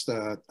it just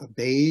a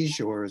beige,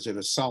 or is it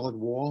a solid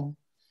wall?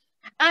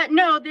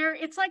 No,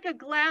 it's like a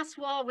glass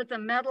wall with a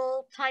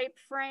metal type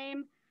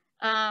frame.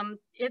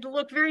 it'll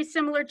look very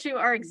similar to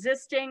our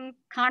existing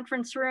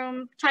conference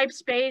room type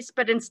space,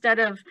 but instead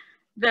of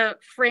the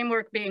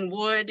framework being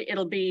wood,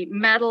 it'll be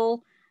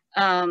metal.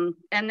 And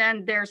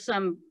then there's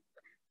some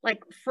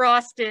like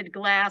frosted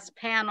glass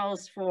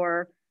panels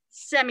for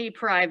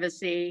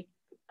semi-privacy.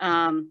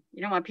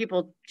 You don't want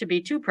people to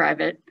be too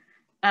private.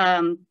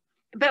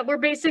 But we're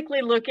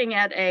basically looking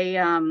at a,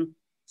 I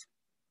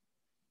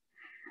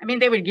mean,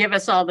 they would give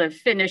us all the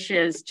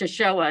finishes to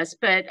show us,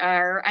 but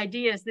our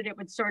idea is that it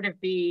would sort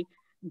of be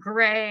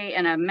gray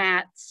and a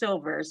matte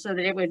silver, so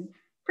that it would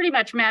pretty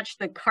much match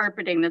the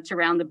carpeting that's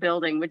around the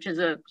building, which is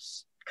a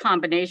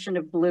combination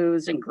of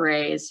blues and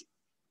grays.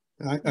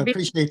 I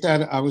appreciate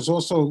that. I was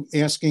also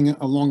asking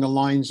along the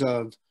lines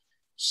of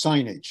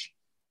signage.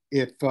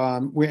 If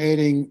we're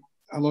adding,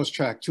 I lost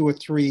track, 2 or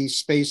 3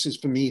 spaces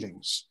for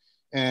meetings,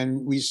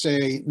 and we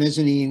say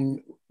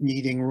mezzanine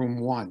meeting room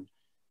 1,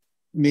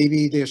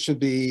 maybe there should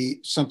be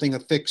something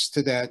affixed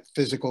to that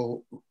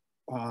physical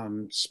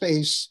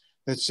space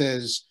that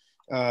says,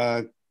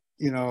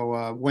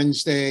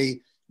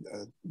 Wednesday,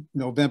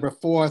 November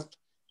 4th,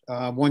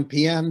 1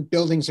 p.m.,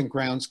 Buildings and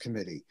Grounds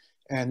Committee.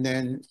 And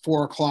then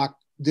 4 o'clock,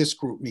 this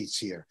group meets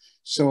here.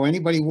 So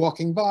anybody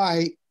walking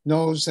by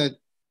knows that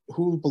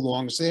who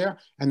belongs there,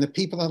 and the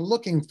people that are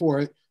looking for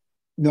it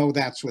know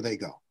that's where they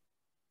go.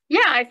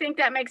 Yeah, I think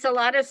that makes a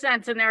lot of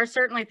sense. And there are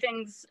certainly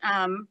things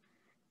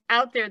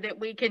out there that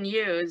we can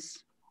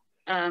use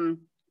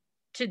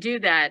to do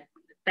that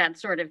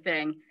sort of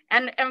thing.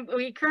 And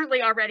we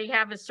currently already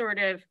have a sort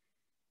of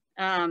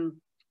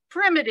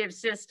primitive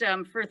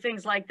system for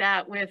things like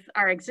that with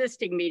our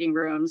existing meeting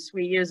rooms.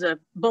 We use a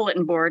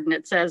bulletin board and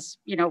it says,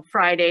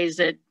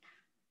 Fridays at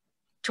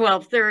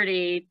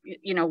 12:30,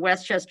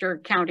 Westchester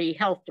County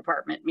Health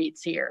Department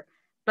meets here.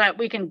 But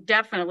we can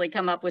definitely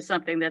come up with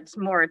something that's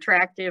more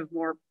attractive,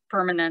 more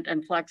permanent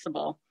and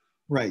flexible.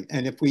 Right.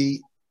 And if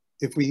we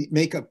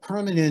make a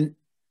permanent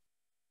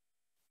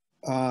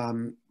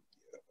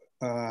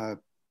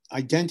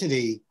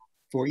identity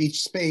for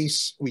each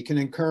space, we can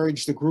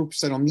encourage the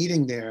groups that are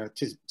meeting there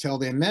to tell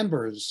their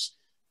members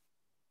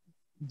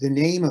the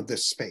name of the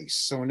space.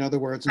 So in other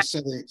words,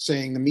 instead of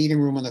saying the meeting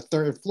room on the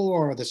 3rd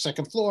floor or the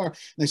 2nd floor,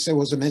 they say,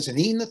 was the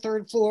mezzanine the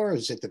 3rd floor?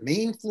 Is it the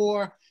main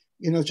floor?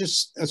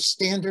 Just a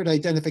standard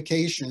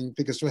identification,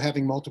 because we're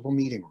having multiple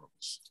meeting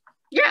rooms.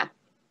 Yeah.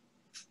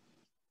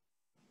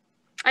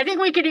 I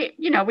think we could,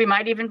 we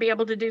might even be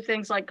able to do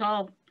things like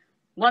call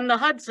one the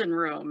Hudson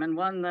room and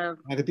one the...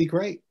 That'd be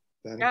great.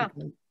 That'd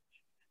be great.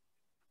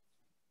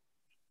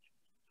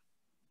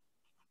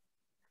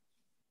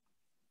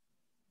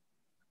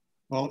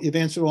 Well, you've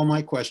answered all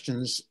my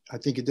questions. I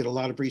think you did a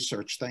lot of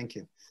research. Thank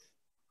you.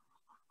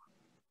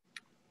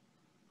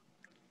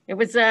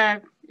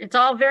 It's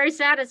all very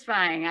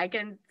satisfying. I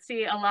can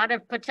see a lot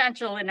of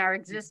potential in our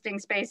existing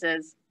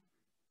spaces.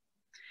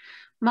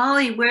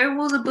 Molly, where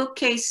will the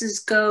bookcases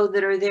go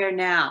that are there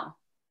now?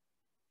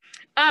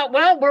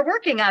 Well, we're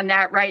working on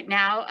that right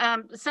now.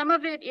 Some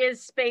of it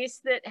is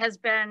space that has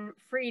been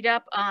freed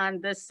up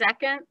on the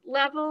 2nd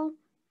level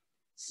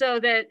so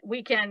that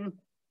we can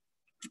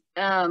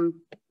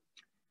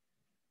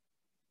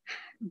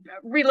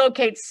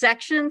relocate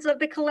sections of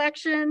the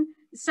collection.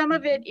 Some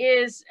of it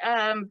is,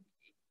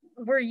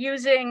 we're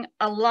using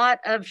a lot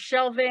of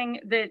shelving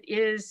that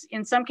is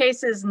in some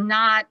cases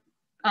not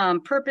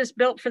purpose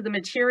built for the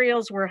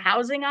materials we're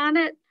housing on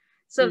it.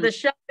 So the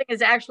shelving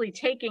is actually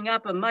taking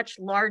up a much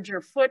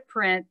larger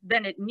footprint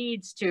than it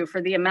needs to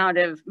for the amount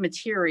of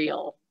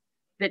material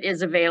that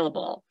is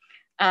available.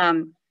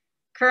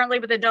 Currently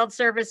with adult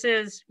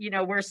services,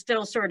 we're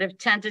still sort of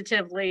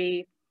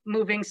tentatively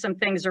moving some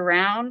things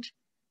around.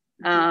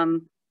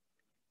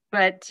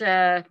 But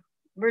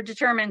we're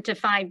determined to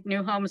find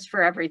new homes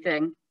for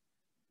everything.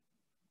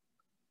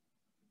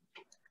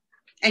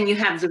 And you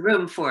have the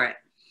room for it?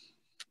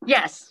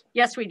 Yes,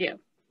 yes, we do.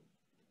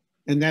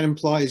 And that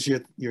implies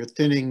you're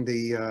thinning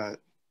the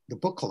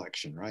book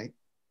collection, right?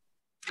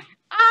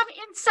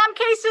 In some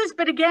cases,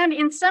 but again,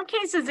 in some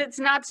cases, it's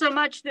not so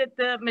much that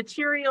the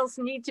materials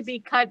need to be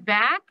cut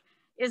back,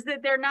 is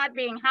that they're not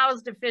being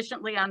housed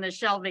efficiently on the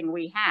shelving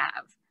we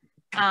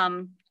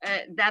have.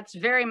 That's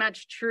very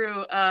much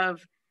true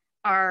of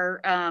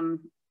our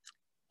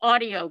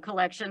audio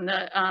collection.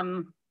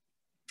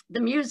 The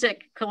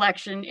music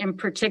collection in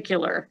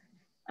particular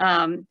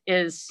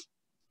is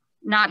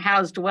not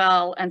housed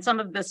well. And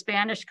some of the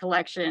Spanish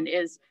collection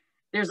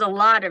there's a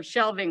lot of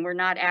shelving we're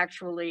not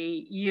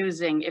actually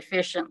using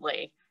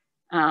efficiently.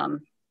 So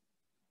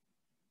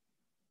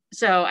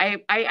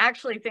I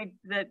actually think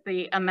that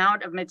the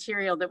amount of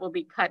material that will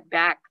be cut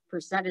back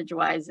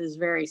percentage-wise is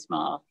very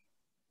small.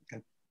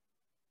 Okay.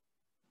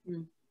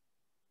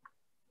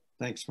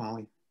 Thanks,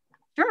 Molly.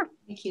 Sure.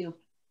 Thank you.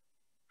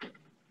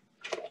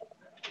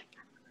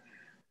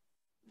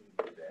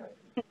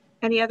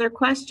 Any other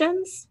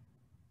questions?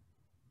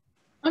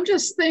 I'm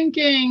just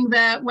thinking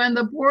that when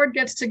the board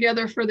gets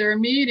together for their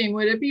meeting,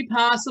 would it be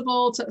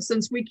possible to,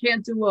 since we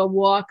can't do a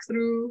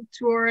walkthrough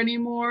tour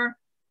anymore,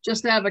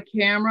 just to have a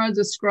camera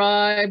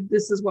describe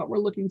this is what we're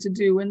looking to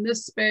do in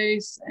this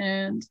space?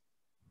 And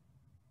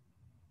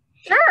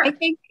Sure. I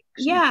think,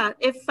 yeah,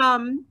 if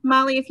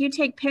Molly, if you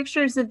take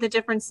pictures of the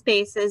different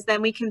spaces,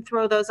 then we can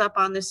throw those up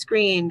on the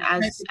screen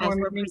as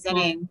we're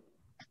presenting.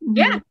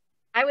 Yeah,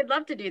 I would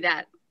love to do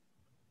that.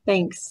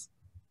 Thanks.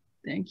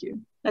 Thank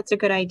you. That's a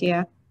good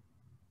idea.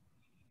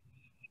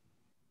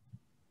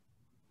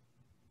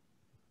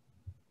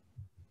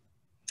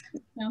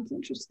 Sounds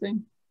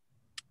interesting.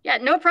 Yeah,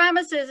 no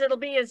promises it'll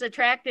be as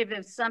attractive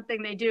as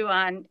something they do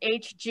on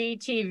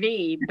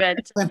HGTV, but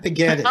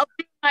Forget it. I'll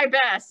do my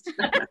best.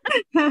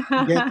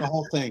 Forget the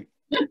whole thing.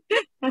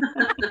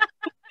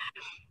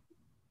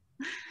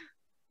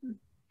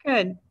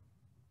 Good.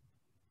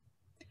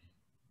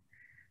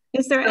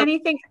 Is there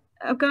anything?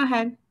 Oh, go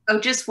ahead.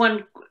 Oh, just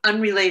one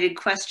unrelated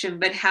question,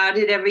 but how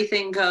did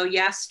everything go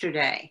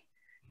yesterday?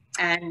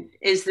 And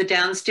is the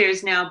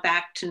downstairs now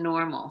back to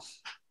normal?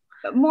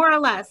 More or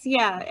less,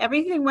 yeah.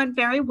 Everything went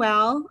very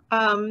well.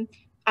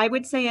 I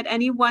would say at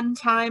any one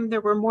time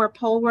there were more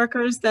poll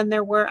workers than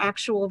there were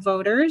actual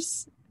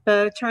voters.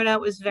 The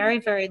turnout was very,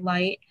 very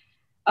light.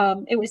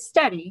 It was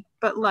steady,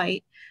 but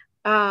light.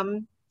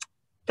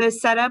 The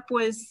setup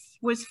was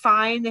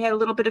fine. They had a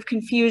little bit of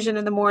confusion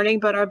in the morning,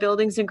 but our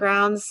buildings and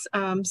grounds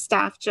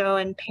staff, Joe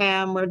and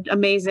Pam, were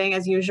amazing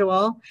as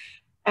usual.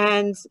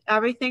 And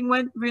everything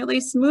went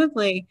really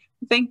smoothly.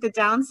 I think the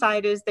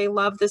downside is they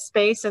love the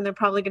space and they're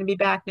probably going to be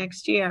back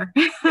next year.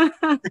 One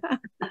of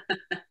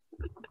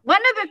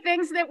the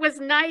things that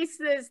was nice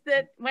is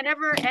that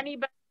whenever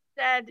anybody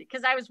said,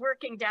 because I was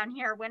working down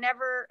here,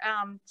 whenever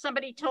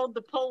somebody told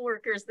the poll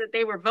workers that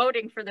they were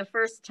voting for the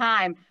first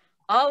time,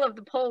 all of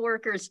the poll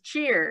workers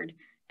cheered.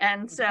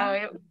 And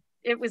so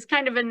it was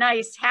kind of a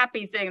nice,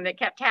 happy thing that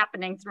kept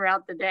happening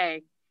throughout the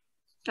day.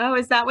 Oh,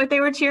 is that what they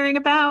were cheering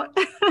about?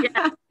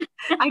 Yeah.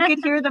 I could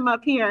hear them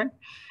up here.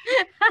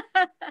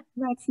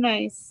 That's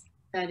nice.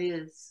 That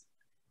is.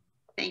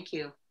 Thank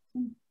you.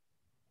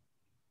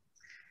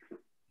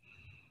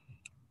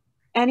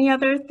 Any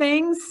other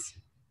things?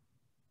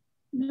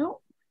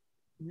 No.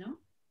 No.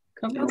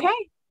 Okay.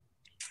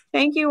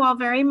 Thank you all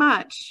very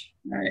much.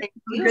 All right.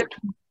 Thank you.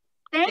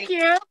 Thank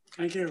you.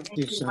 Thank you.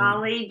 Thank you,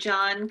 Molly,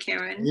 John,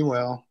 Karen. You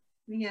will.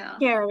 Yeah.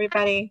 Here,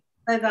 everybody.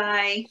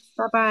 Bye-bye.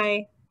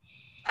 Bye-bye.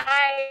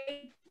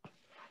 Bye.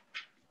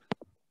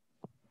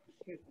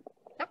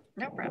 Oh,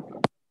 no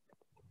problem.